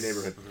Christmas. is a new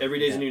neighborhood. Every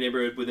day's a new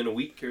neighborhood within a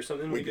week or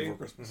something. Week we do.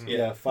 before Christmas.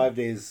 Yeah, 5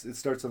 days. It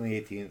starts on the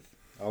 18th.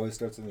 Always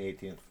starts on the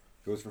 18th.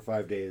 Goes for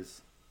 5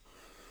 days.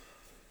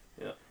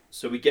 Yeah.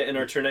 So we get in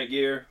our turnout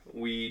gear,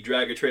 we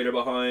drag a trailer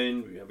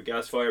behind, we have a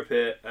gas fire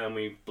pit, and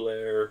we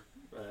blare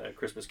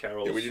Christmas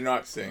carols. Yeah, we do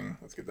not sing.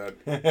 Let's get that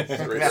straight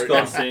Scott right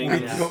now.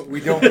 sings. We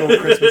don't go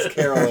Christmas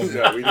caroling.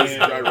 Yeah, we just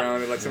drive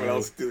around and let someone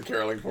else do the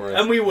caroling for us.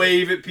 And we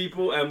wave at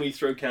people, and we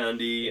throw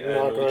candy, and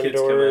Knock all the on kids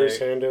doors,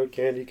 come out. hand out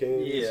candy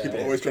canes. Yeah.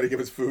 People always try to give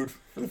us food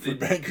for the food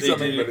bank or They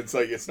something, do. but it's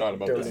like it's not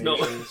about It's that. not,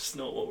 it's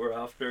not what we're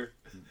after.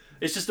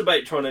 It's just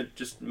about trying to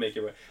just make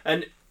it right.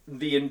 And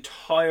the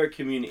entire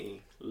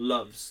community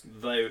loves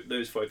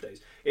those 5 days.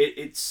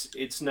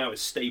 It's now a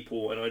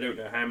staple, and I don't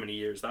know how many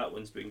years that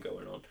one's been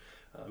going on.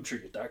 I'm sure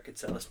your dad could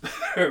tell us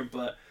better,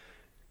 but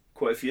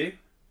quite a few.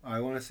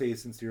 I want to say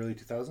since the early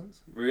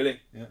 2000s.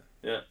 Really? Yeah.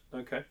 Yeah,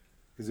 okay.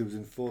 Because it was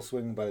in full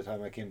swing by the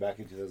time I came back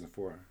in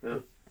 2004. Yeah.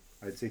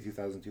 I'd say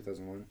 2000,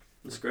 2001.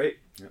 That's great.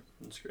 Yeah.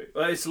 That's great.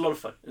 Well, it's a lot of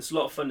fun. It's a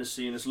lot of fun to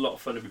see, and it's a lot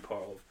of fun to be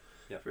part of.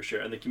 Yeah. For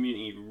sure. And the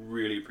community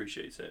really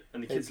appreciates it,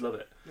 and the kids love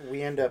it.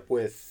 We end up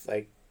with,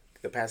 like,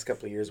 the past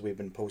couple of years we've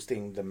been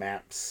posting the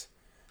maps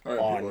All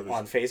right, people are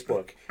on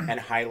Facebook and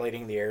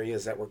highlighting the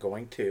areas that we're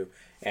going to.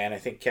 And I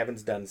think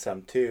Kevin's done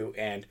some too.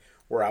 And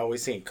we're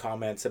always seeing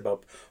comments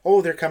about,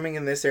 oh, they're coming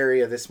in this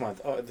area this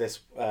month, this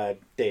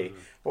day.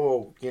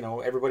 Oh,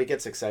 everybody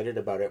gets excited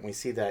about it. And we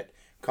see that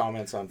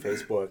comments on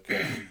Facebook,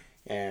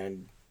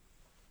 and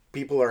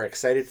people are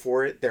excited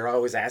for it. They're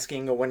always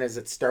asking, oh, when does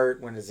it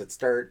start? When does it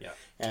start? Yeah.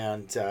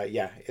 And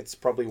it's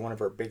probably one of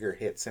our bigger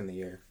hits in the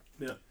year.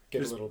 Yeah.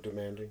 Get a little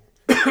demanding.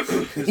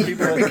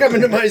 People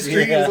Coming to my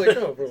street, Yeah. it's like,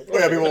 oh, bro. Oh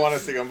yeah, people want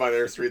us to come by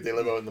their street. They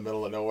live out in the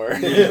middle of nowhere.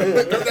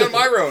 Come down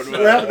my road.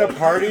 We're having a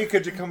party.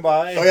 Could you come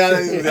by? Oh yeah,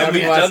 they And have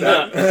we've people ask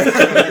done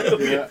that.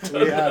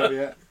 Yeah, we have,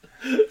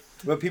 yeah.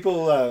 But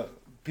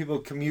people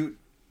commute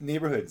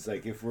neighborhoods.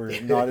 Like if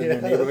we're not in Yeah,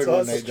 their neighborhood that's one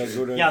awesome. night, they'll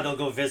go to Yeah, they'll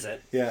go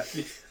visit. yeah.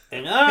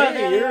 And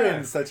Hey, you're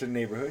in such a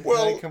neighborhood.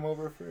 Well, Can I come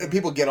over for? And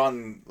people get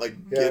on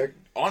get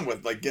on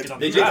with Get on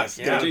the with truck, us,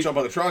 yeah. jump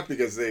on the truck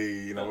because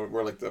they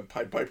we're like the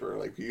Pied Piper,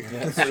 like we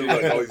Yeah. we're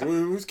like all these,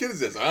 whose kid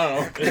is this? I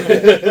don't know.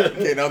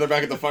 Okay, now they're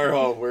back at the fire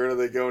hall. Where do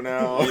they go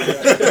now? Give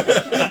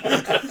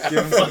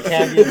them some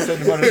candy and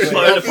send them on his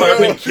Fire way.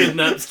 department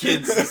kidnaps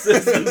kids. This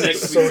is the next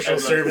week's Social headline.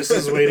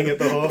 services waiting at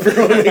the hall for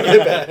when we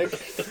get back.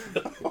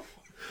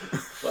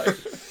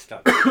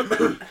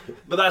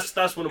 But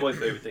that's one of my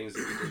favourite things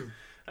that we do.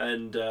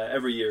 And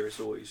every year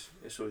it's always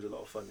a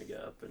lot of fun to get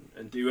up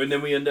and do. And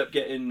then we end up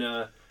getting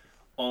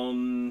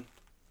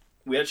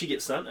we actually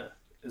get Santa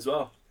as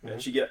well. We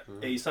actually get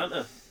a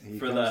Santa He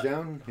for comes that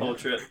down. whole Yeah.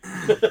 trip,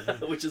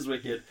 which is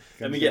wicked.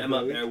 And we get him down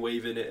up for a there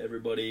waving at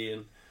everybody,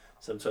 and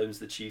sometimes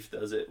the chief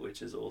does it,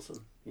 which is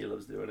awesome. He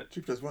loves doing it.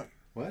 Chief does what?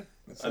 What?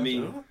 That's I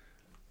mean,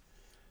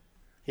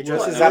 He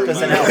dresses Well, up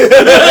as an never elf.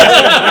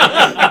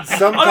 I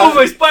Sometimes,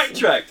 almost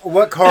backtracked.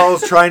 what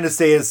Carl's trying to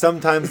say is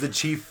sometimes the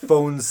chief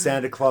phones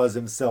Santa Claus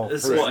himself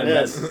That's what I personally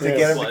meant. Yes. to Yes. get him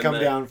That's to what I come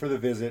meant. down for the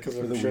visit for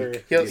I'm the sure.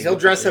 week. He'll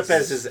dress up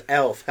as his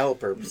elf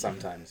helper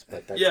sometimes,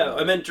 but that's Yeah, about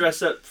I it. meant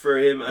dress up for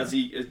him as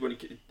when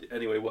he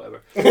anyway,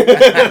 whatever.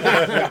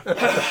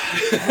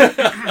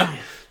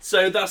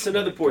 So that's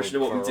another portion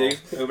of what we do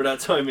over that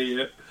time of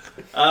year.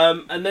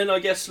 And then I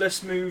guess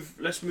let's move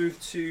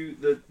to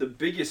the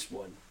biggest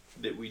one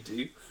that we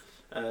do.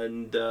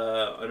 And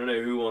I don't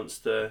know who wants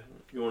to.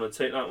 You want to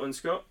take that one,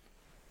 Scott?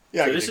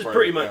 Yeah. I So can this take is part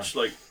pretty of it, much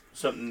like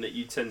something that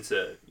you tend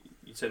to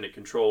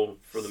control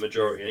for the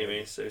majority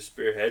anyway. So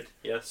spearhead,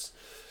 yes.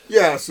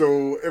 Yeah,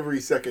 so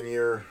every second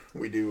year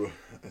we do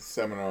a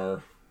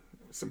seminar,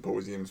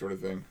 symposium sort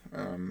of thing.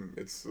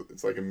 It's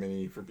like a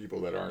mini, for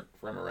people that aren't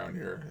from around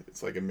here,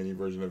 it's like a mini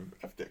version of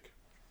FDIC.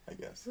 I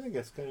guess. I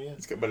guess kind of, yeah.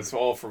 It's good, but it's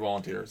all for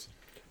volunteers,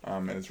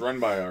 and it's run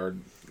by our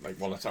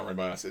it's not run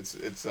by us. It's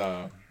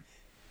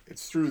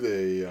through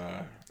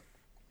the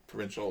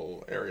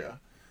provincial area,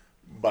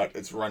 but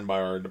it's run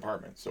by our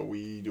department. So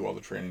we do all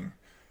the training,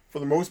 for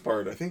the most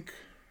part. I think.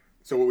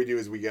 So what we do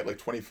is we get like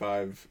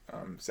 25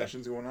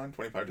 sessions going on,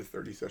 25 to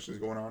 30 sessions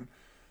going on,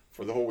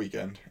 for the whole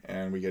weekend,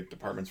 and we get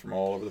departments from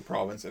all over the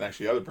province, and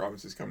actually other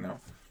provinces come now.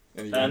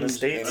 And the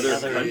States,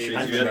 other countries.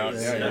 Yeah, The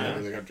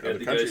other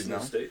guys countries in now.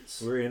 the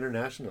States. We're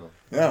international.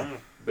 Yeah,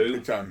 Boom.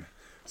 big time.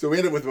 So we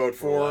ended with about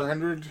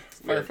 400 Yeah.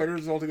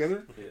 firefighters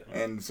altogether,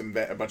 Yeah. and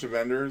a bunch of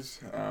vendors.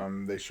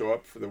 They show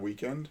up for the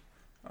weekend,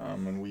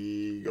 and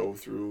we go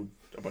through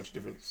a bunch of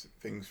different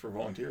things for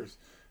volunteers,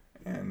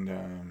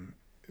 and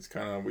it's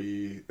kind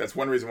of that's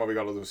one reason why we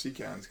got all those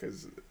CCANs,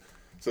 because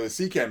so the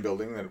CCAN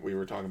building that we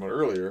were talking about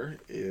earlier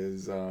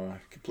is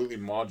completely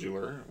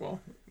modular. Well,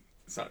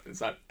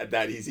 it's not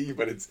that easy,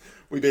 but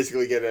we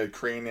basically get a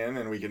crane in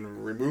and we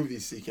can remove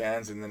these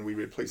CCANs, and then we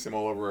would place them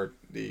all over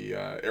the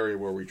area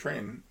where we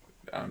train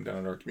down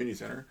at our community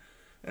center,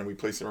 and we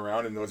place them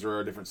around, and those are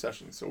our different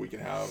sessions. So we can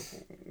have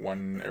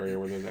one area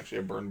where there's actually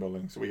a burn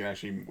building, so we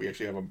actually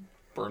have a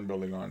burn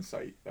building on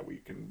site that we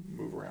can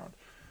move around.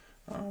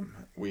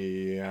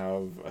 We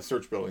have a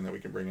search building that we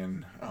can bring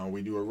in.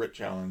 We do a RIT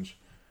challenge.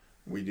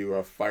 We do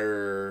a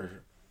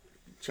fire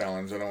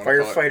challenge. I don't want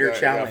to call it Firefighter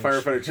challenge. Yeah,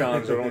 firefighter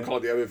challenge. I don't want to call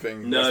it the other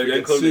thing. No, lest we don't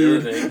get call it the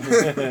sued.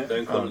 other thing.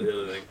 Don't call it the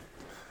other thing.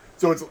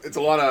 So it's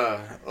a lot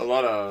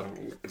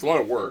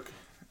of work.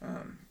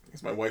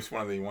 Because my wife's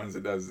one of the ones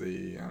that does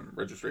the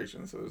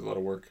registration, so there's a lot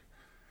of work.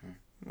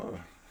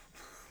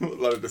 A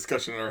lot of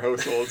discussion in our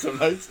household some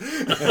nights.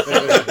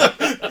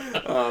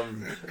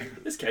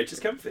 This couch is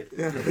comfy.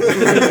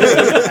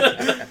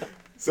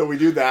 So we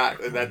do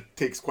that, and that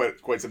takes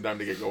quite some time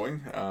to get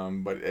going.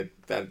 But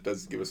that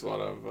does give us a lot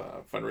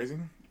of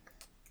fundraising.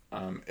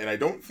 And I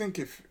don't think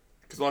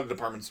because a lot of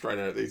departments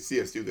they see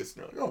us do this,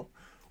 and they're like, oh,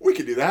 we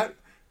could do that,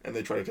 and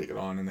they try to take it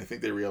on, and I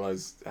think they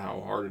realize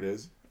how hard it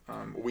is.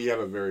 We have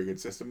a very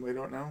good system laid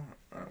out now.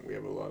 We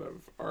have a lot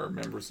of our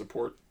member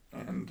support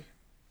and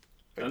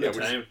the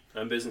town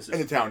and businesses.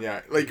 in the town,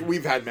 yeah. Like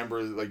we've had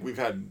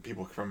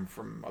people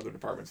from other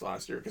departments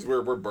last year, because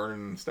we're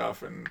burning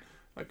stuff and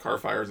like car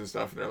fires and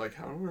stuff, and they're like,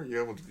 how are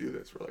you able to do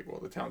this? We're like, well,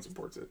 the town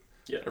supports it.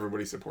 Yeah.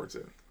 Everybody supports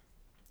it.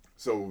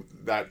 So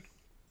that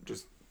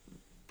just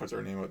puts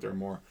our name out there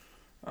more.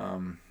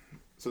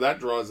 So that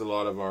draws a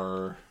lot of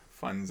our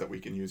funds that we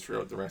can use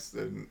throughout the rest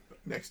of the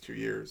next 2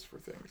 years for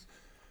things.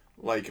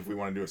 Like if we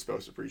want to do a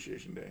spouse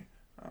appreciation day,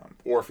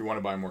 or if we want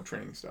to buy more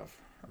training stuff.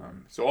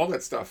 So all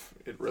that stuff,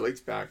 it relates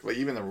back, like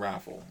even the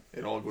raffle,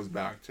 it all goes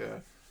back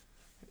to,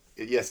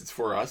 yes, it's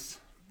for us,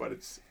 but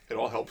it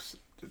all helps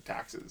the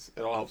taxes.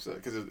 It all helps,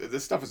 because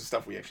this stuff is the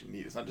stuff we actually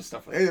need. It's not just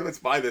stuff like, hey, let's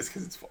buy this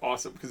because it's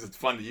awesome, because it's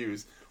fun to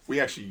use. We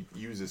actually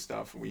use this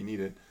stuff. We need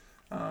it.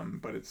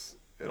 But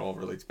it all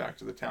relates back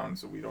to the town,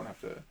 so we don't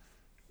have to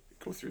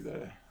go through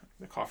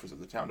the coffers of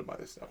the town to buy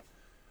this stuff.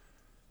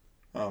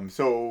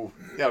 So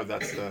yeah,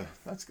 that's the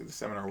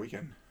seminar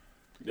weekend.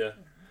 Yeah,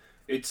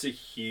 it's a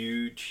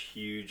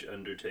huge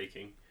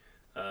undertaking.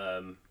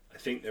 I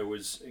think there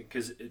was,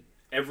 because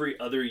every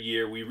other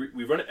year we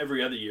run it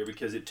every other year,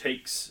 because it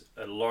takes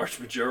a large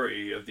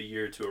majority of the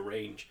year to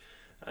arrange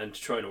and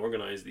to try and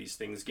organize these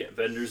things, get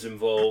vendors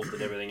involved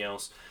and everything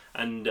else.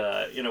 And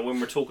when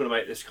we're talking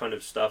about this kind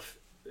of stuff,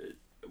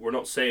 we're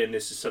not saying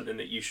this is something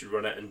that you should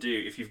run out and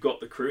do. If you've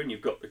got the crew and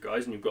you've got the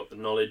guys and you've got the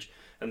knowledge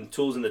and the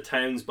tools, and the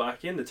town's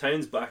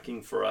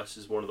backing for us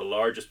is one of the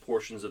largest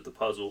portions of the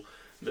puzzle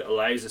that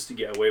allows us to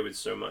get away with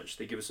so much.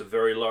 They give us a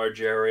very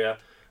large area.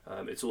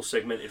 It's all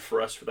segmented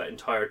for us for that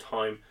entire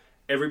time.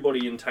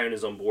 Everybody in town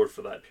is on board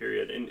for that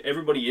period, and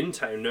everybody in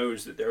town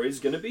knows that there is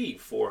going to be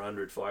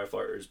 400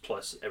 firefighters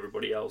plus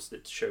everybody else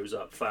that shows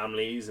up,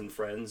 families and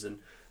friends, and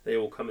they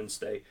all come and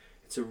stay.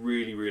 It's a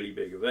really, really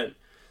big event.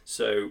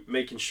 So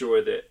making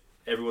sure that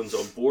everyone's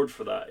on board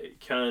for that, it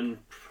can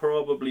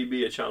probably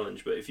be a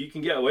challenge, but if you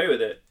can get away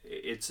with it,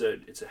 it's a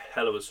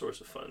hell of a source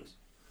of funds.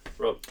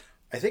 Rob?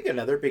 I think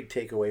another big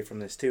takeaway from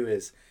this too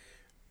is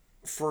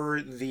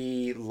for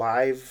the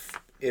live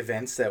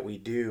events that we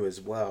do as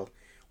well,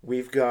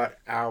 we've got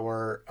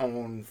our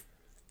own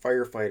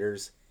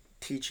firefighters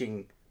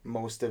teaching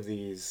most of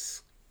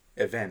these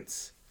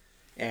events,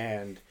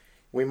 and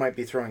we might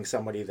be throwing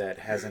somebody that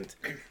hasn't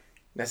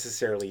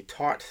necessarily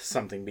taught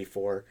something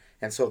before,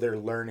 and so they're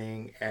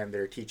learning and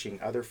they're teaching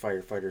other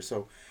firefighters.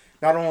 So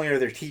not only are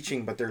they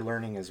teaching, but they're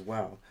learning as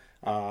well.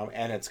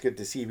 And it's good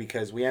to see,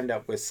 because we end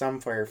up with some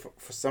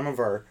of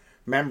our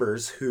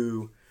members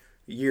who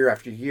year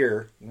after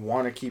year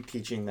want to keep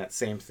teaching that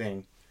same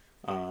thing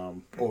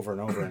over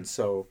and over, and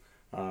so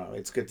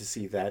it's good to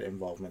see that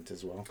involvement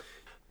as well.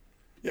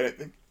 Yeah, I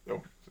think.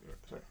 Oh,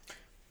 sorry.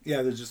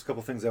 Yeah, there's just a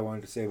couple things I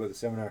wanted to say about the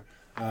seminar.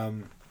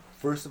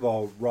 First of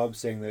all, Rob's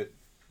saying that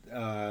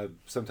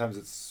sometimes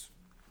it's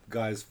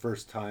guys'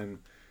 first time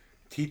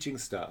teaching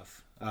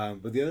stuff.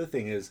 But the other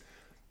thing is,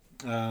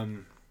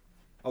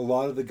 a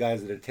lot of the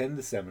guys that attend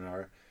the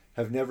seminar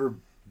have never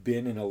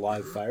been in a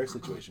live fire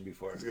situation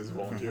before. Because it's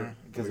volunteer.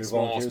 Because they're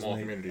small volunteers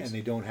communities. and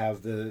they don't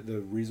have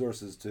the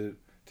resources to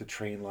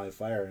train live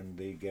fire, and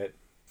they get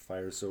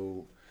fire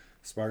so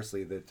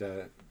sparsely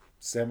that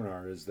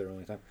seminar is their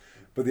only time.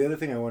 But the other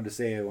thing I wanted to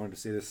say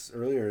this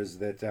earlier, is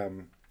that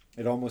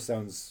it almost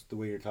sounds, the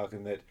way you're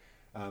talking, that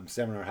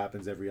seminar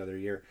happens every other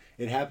year.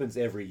 It happens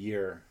every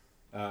year.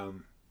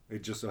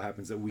 It just so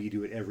happens that we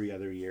do it every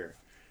other year.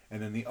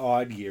 And then the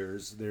odd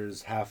years,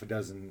 there's half a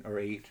dozen or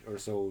 8 or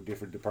so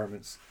different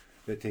departments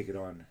that take it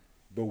on.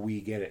 But we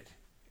get it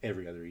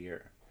every other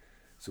year.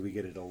 So we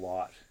get it a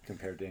lot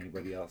compared to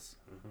anybody else.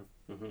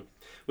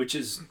 Which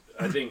is,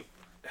 I think,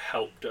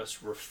 helped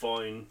us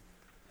refine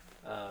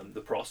the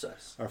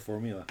process. Our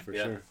formula, for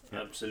sure.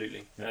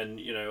 Absolutely. Yeah. And,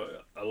 you know,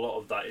 a lot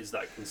of that is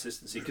that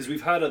consistency. Because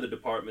we've had other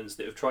departments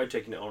that have tried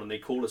taking it on and they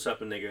call us up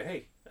and they go,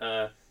 hey,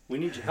 we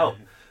need your help.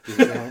 Give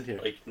us a hand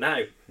here. Like, now.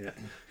 Yeah.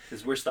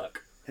 Because we're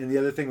stuck. And the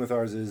other thing with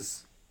ours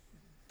is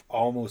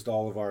almost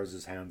all of ours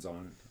is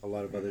hands-on. A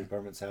lot of other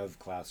departments have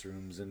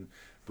classrooms and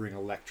bring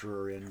a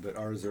lecturer in, but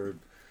ours are,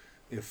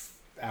 if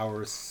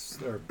our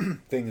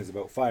thing is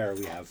about fire,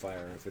 we have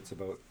fire. If it's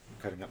about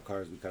cutting up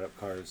cars, we cut up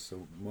cars.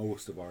 So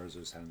most of ours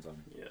is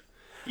hands-on. Yeah.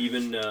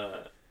 Even,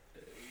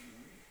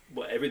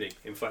 everything.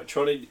 In fact,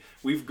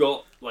 we've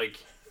got,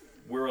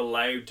 we're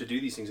allowed to do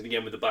these things. And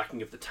again, with the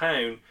backing of the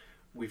town,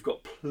 we've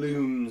got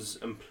plumes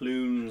and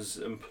plumes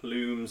and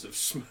plumes of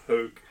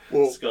smoke.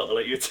 Well, Scott, I'll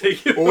let you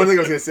take it. Well, one thing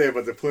I was going to say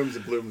about the plumes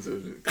and blooms, I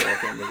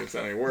can't make it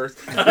sound any worse,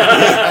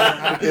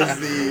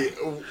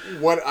 is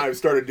what I've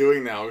started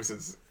doing now,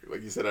 since,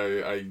 like you said,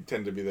 I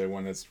tend to be the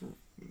one that's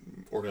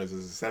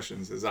organizes the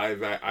sessions, is I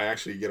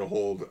actually get a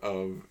hold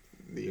of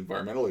the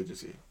environmental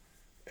agency,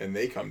 and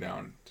they come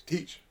down to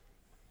teach.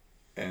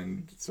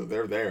 And so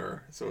they're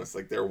there. So it's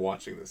like they're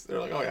watching this. They're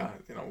like, oh yeah,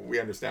 we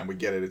understand, we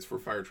get it. It's for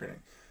fire training.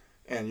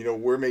 And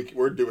we're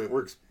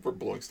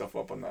blowing stuff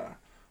up on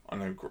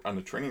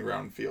the training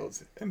ground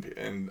fields,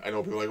 and I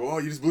know people are like,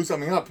 well, you just blew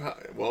something up.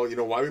 Well, you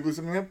know why we blew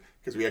something up?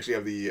 Because we actually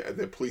have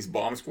the police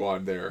bomb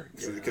squad there,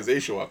 because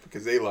they show up,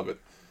 because they love it.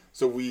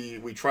 So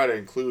we try to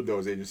include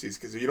those agencies,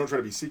 because you don't try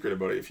to be secret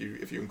about it. If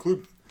you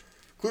include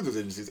those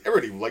agencies,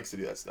 everybody likes to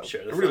do that stuff.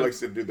 Sure, everybody likes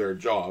to do their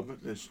job,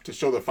 to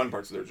show the fun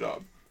parts of their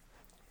job.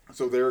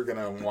 So they're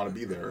gonna want to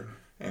be there,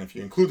 and if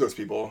you include those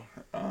people,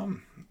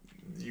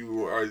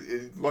 you are,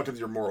 a lot of times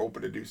you're more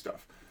open to do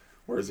stuff.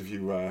 Whereas if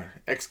you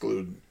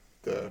exclude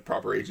the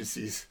proper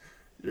agencies,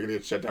 you're gonna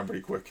get shut down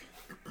pretty quick.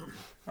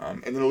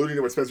 And then alluding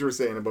to what Spencer was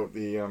saying about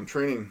the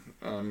training,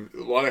 a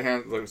lot of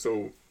hands.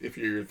 So if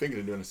you're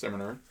thinking of doing a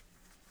seminar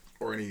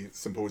or any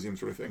symposium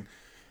sort of thing,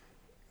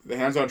 the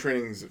hands-on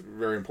training is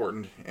very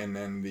important. And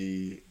then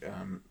the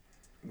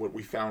what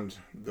we found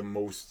the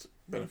most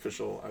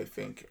beneficial, I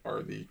think,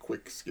 are the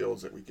quick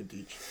skills that we can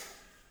teach.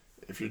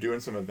 If you're doing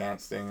some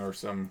advanced thing or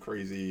some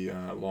crazy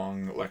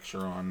long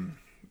lecture on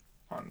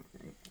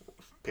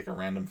pick a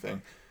random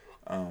thing,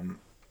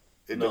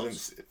 it doesn't.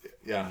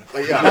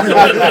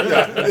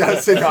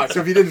 Say knots.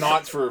 So if you did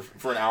knots for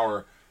an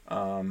hour,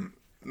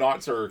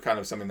 knots are kind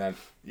of something that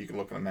you can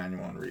look in a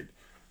manual and read.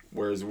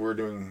 Whereas we're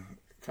doing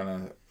kind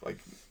of like,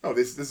 oh,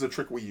 this is a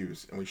trick we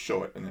use, and we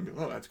show it, and then be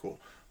like, oh, that's cool.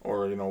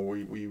 Or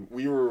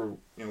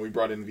we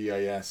brought in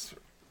VIS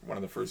one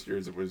of the first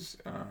years. It was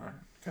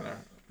kind of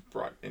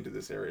brought into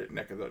this area,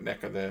 neck of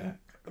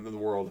the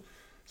world.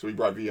 So we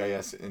brought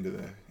VIS into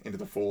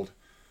the fold.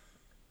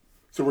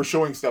 So we're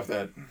showing stuff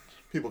that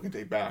people can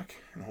take back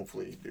and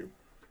hopefully do.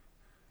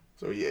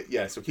 So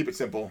so keep it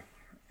simple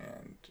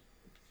and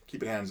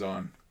keep it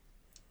hands-on,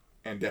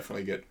 and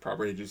definitely get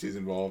proper agencies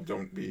involved.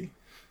 Don't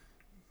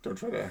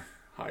try to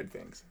hide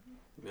things.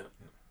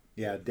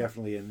 Yeah,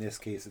 definitely in this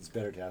case, it's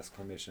better to ask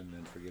permission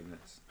than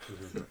forgiveness.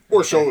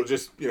 Or show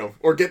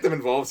or get them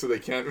involved so they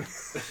can't.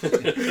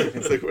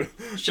 It's like what?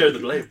 Share the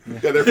blame.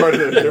 Yeah, they're part of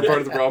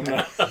the problem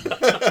now.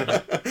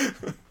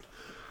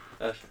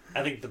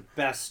 I think the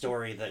best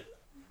story that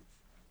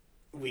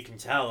we can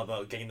tell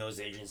about getting those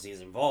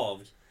agencies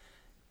involved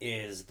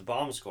is the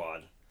bomb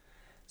squad.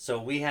 So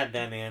we had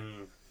them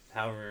in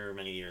however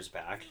many years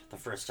back, the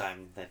first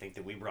time I think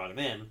that we brought them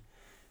in,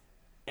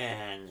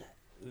 and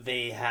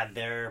they had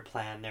their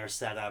plan, their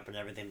setup, and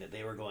everything that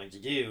they were going to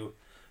do,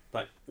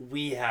 but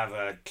we have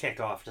a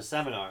kickoff to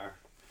seminar,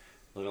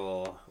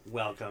 little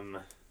welcome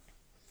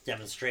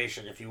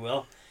demonstration, if you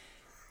will.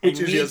 Which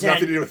usually has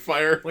nothing to do with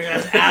fire. Which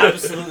has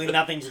absolutely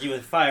nothing to do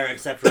with fire,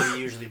 except for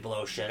we usually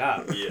blow shit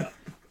up. Yeah.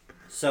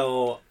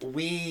 So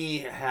we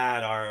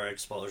had our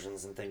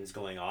explosions and things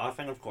going off,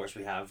 and of course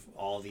we have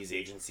all these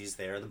agencies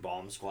there, the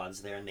bomb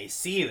squads there, and they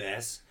see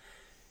this,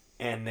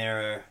 and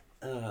they're,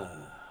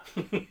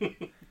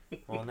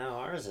 well, now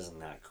ours isn't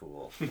that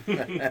cool.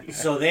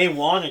 So they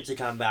wanted to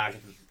come back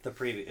the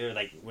previous,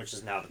 which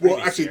is now the previous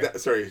Well, actually, year.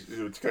 sorry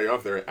to cut you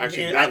off there.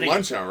 Actually, Yeah, that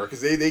lunch hour, because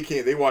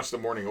they watched the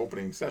morning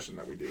opening session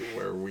that we do,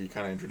 where we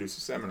kind of introduce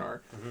the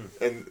seminar,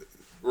 and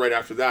right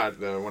after that,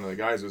 one of the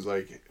guys was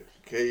like,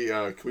 "Okay,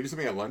 can we do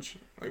something at lunch?"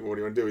 Like, what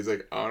do you want to do? He's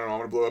like, I don't know, I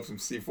want to blow up some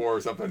C4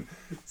 or something.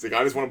 He's like,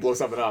 I just want to blow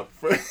something up.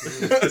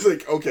 It's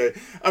like, okay.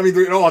 I mean,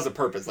 it all has a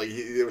purpose. Like,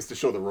 it was to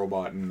show the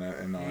robot and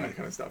all that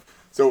kind of stuff.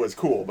 So it was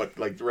cool, but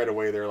like right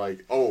away they're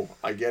like, oh,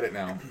 I get it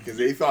now, because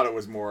they thought it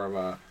was more of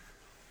a.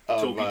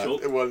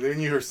 Well,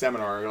 when you hear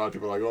seminar, a lot of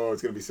people are like, oh,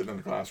 it's going to be sitting in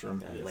the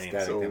classroom.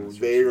 So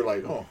they were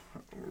like, oh,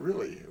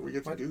 really? We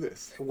get to do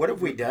this. What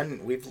have we done?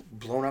 We've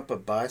blown up a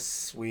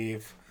bus.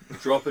 We've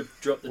Drop the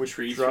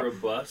tree for a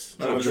bus.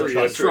 Truck.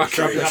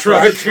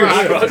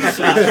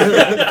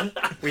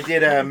 We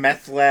did a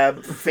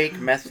fake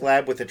meth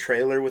lab with a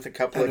trailer with a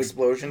couple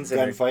explosions.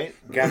 Gunfight.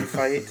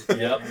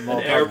 Yep.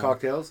 Molotov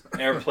cocktails.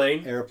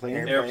 Airplane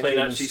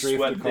actually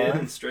swept in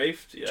and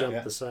strafed. Yeah.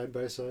 Jumped the side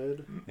by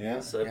side. Yeah.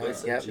 Side by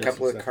side. Yeah, a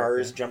couple of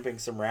cars jumping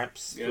some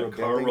ramps through a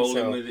car building.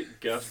 rolling with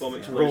gas bomb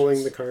explosions.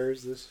 Rolling the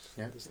cars. This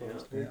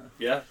last day.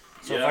 Yeah.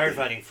 So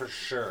firefighting for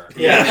sure.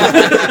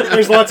 Yeah.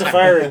 There's lots of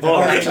fire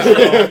involved.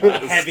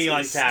 Heavy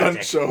on Stunt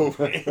tactics. show.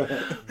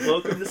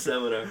 Welcome to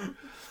seminar.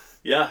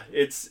 Yeah,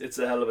 it's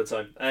a hell of a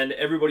time, and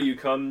everybody who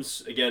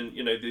comes, again,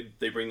 you know,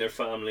 they bring their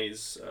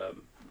families,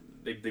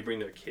 they bring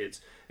their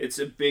kids. It's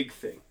a big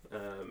thing,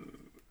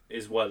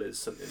 as well as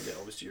something that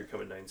obviously you're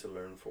coming down to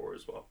learn for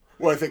as well.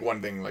 Well, I think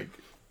one thing, like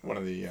one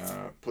of the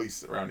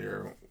police around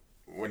here,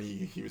 when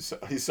he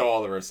saw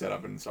all of our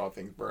setup and saw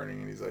things burning,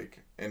 and he's like,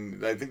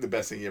 and I think the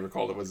best thing he ever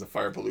called it was the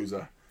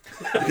Firepalooza.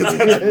 Because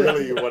that's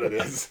really what it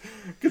is.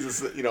 Because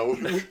it's, you know,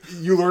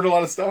 you learn a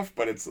lot of stuff,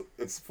 but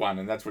it's fun,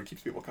 and that's what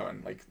keeps people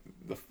coming. Like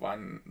the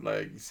fun,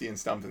 like seeing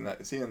something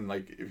seeing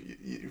like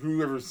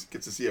whoever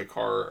gets to see a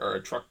car or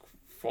a truck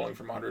falling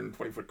from a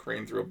 120-foot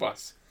crane through a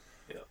bus.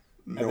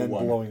 And then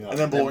blowing up.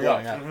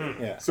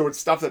 Mm-hmm. Yeah. So it's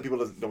stuff that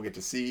people don't get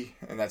to see,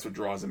 and that's what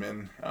draws them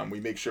in. We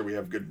make sure we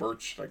have good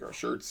merch, like our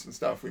shirts and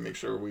stuff. We make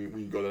sure we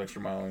go that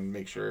extra mile and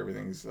make sure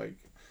everything's like.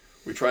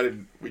 We try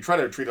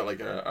to treat it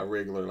like a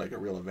regular, like a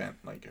real event,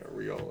 like a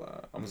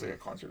real, almost like a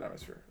concert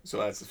atmosphere. So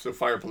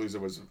Firepalooza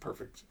was a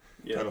perfect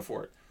title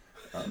for it,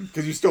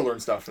 because you still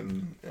learn stuff,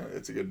 and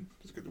it's a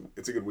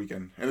good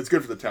weekend, and it's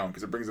good for the town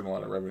because it brings in a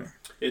lot of revenue.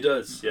 It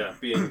does, yeah.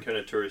 Being kind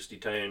of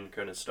touristy town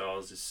kind of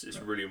styles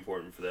is really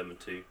important for them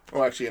too.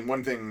 Well, actually, and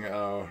one thing,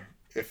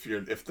 if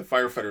the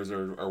firefighters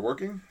are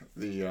working,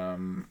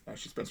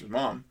 actually Spencer's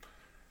mom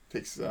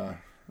takes a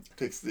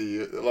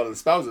lot of the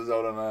spouses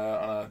out on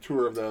a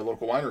tour of the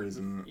local wineries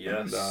and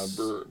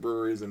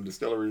breweries and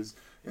distilleries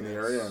in the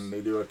area, and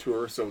they do a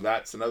tour. So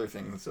that's another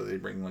thing. So they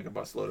bring like a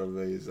busload of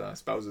these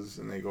spouses,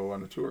 and they go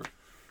on a tour.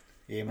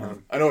 Yeah,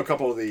 man. I know a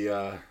couple of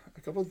the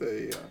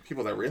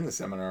people that were in the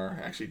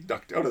seminar actually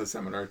ducked out of the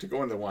seminar to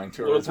go on the wine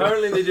tour. Well,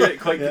 apparently they do it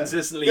quite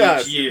consistently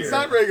each year. It's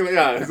not regular,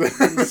 yeah.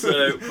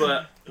 So,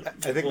 but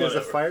I think there's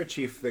a fire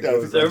chief that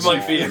goes. There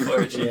might be a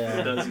fire chief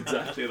that does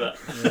exactly that.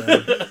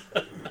 Yeah.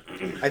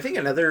 I think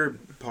another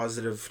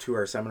positive to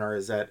our seminar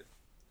is that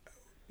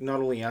not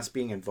only us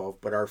being involved,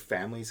 but our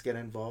families get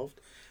involved.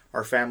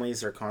 Our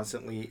families are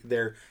constantly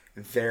they're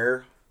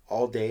there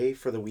all day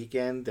for the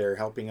weekend. They're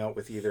helping out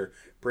with either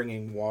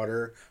bringing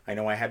water. I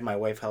know I had my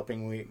wife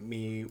helping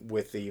me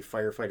with the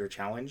firefighter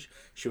challenge.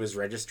 She was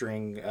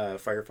registering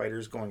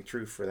firefighters going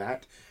through for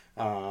that.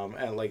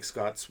 And like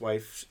Scott's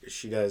wife,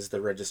 she does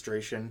the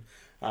registration.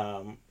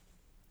 The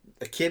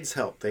kids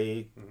help.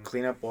 They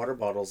clean up water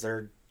bottles.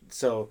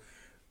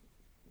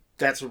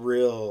 That's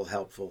real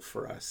helpful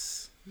for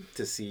us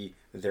to see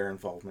their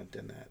involvement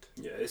in that.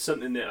 Yeah, it's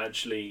something that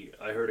actually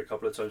I heard a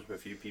couple of times from a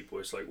few people.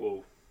 It's like,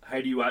 well, how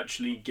do you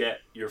actually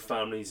get your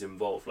families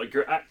involved? Like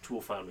your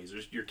actual families.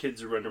 Your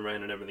kids are running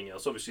around and everything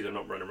else. Obviously, they're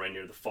not running around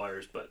near the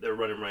fires, but they're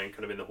running around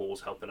kind of in the halls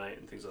helping out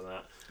and things like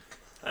that.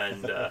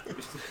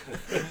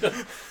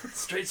 And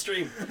straight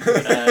stream.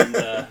 And,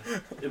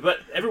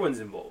 but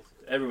everyone's involved.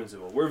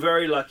 We're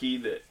very lucky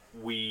that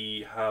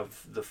we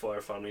have the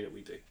fire family that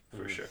we do,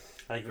 for sure.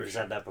 I think we've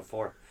said that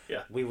before.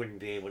 Yeah. We wouldn't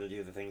be able to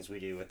do the things we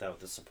do without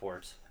the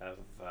support of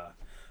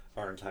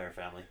our entire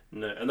family.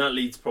 No, and that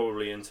leads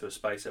probably into a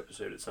Spice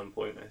episode at some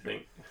point, I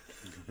think.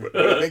 But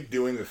I think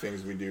doing the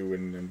things we do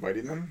and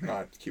inviting them,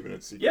 not keeping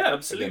it secret. Yeah,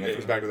 absolutely. Again, it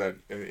goes back to that.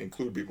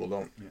 Include people.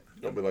 Don't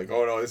be like,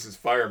 oh no, this is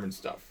fireman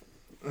stuff.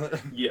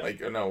 Yeah. Like,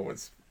 no,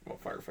 it's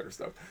firefighter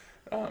stuff.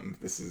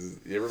 This is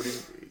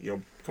everybody's.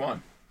 Come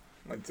on.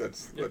 Like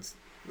let's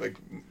like.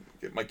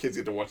 My kids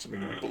get to watch something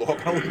blow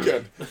up on a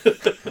weekend.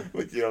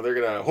 Like, they're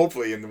gonna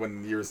hopefully,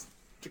 when years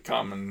to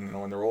come, and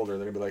when they're older,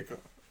 they're gonna be like,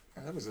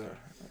 I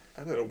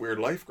had a weird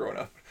life growing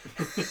up.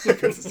 Got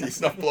to see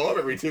stuff blow up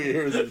every 2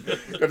 years, and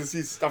got to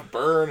see stuff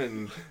burn,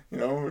 and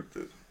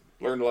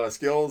learned a lot of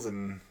skills,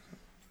 and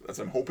that's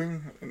what I'm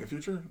hoping in the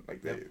future.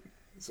 Like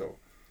so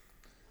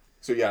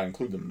yeah,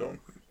 include them, don't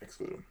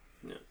exclude them.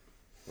 Yeah,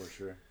 for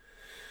sure.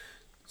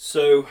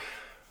 So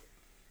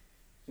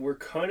we're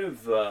kind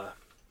of.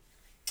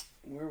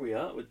 Where are we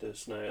at with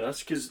this now?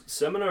 That's because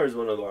seminar is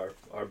one of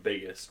our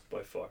biggest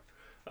by far,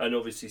 and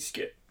obviously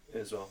skit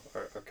as well,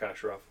 our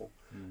cash raffle.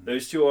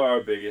 Those two are our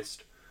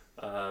biggest,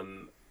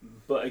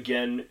 but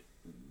again,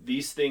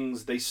 these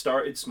things, they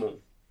started small,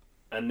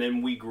 and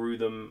then we grew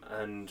them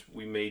and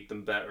we made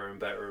them better and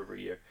better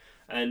every year.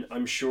 And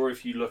I'm sure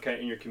if you look out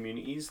in your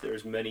communities,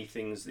 there's many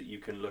things that you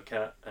can look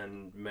at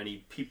and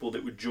many people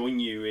that would join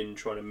you in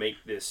trying to make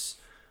this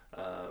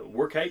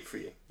work out for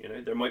you. You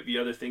know, there might be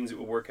other things that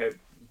will work out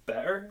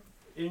better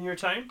in your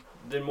town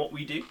than what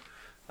we do.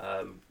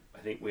 I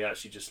think we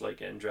actually just like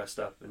getting dressed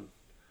up and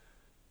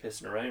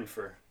pissing around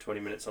for 20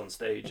 minutes on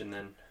stage and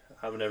then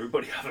having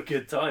everybody have a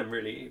good time,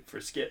 really, for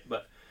a skit.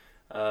 But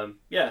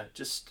yeah,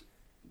 just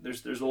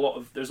there's a lot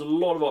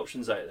of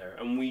options out there,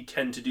 and we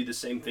tend to do the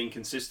same thing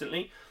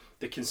consistently.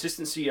 The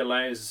consistency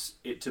allows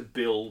it to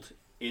build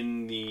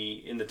in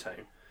the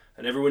town,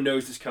 and everyone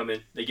knows it's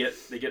coming. They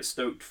get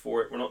stoked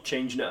for it. We're not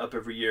changing it up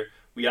every year.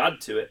 We add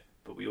to it,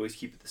 but we always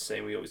keep it the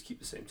same. We always keep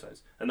the same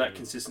times, and that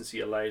consistency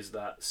allows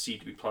that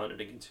seed to be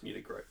planted and continue to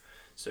grow.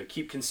 So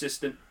keep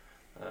consistent.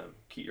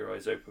 Keep your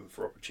eyes open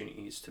for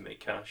opportunities to make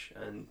cash.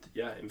 And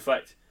yeah, in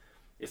fact,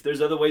 if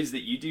there's other ways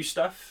that you do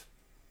stuff,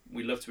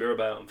 we'd love to hear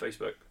about it on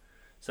Facebook.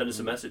 Send us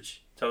a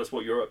message. Tell us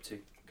what you're up to,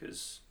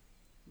 because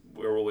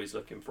we're always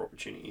looking for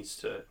opportunities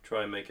to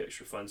try and make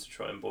extra funds to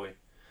try and buy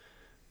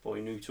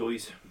new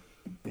toys.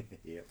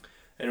 Yep.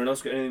 Anyone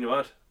else got anything to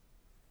add?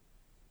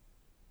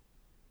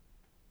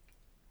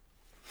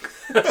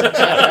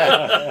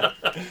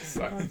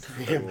 Silence.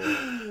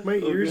 My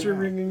ears are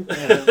ringing.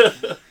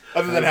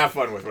 Other than have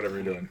fun with whatever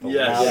you're doing.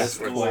 Yes,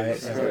 With-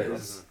 always.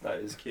 with- That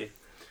is key.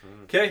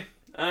 Okay,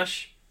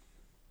 Ash,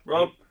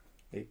 Rob,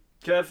 Hey.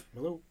 Kev,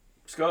 Hello.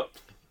 Scott.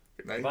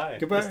 Good night. Bye.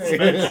 Goodbye.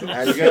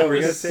 We're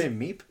gonna say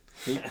meep.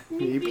 Beat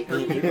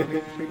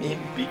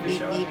the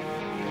show.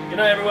 Good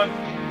night, everyone.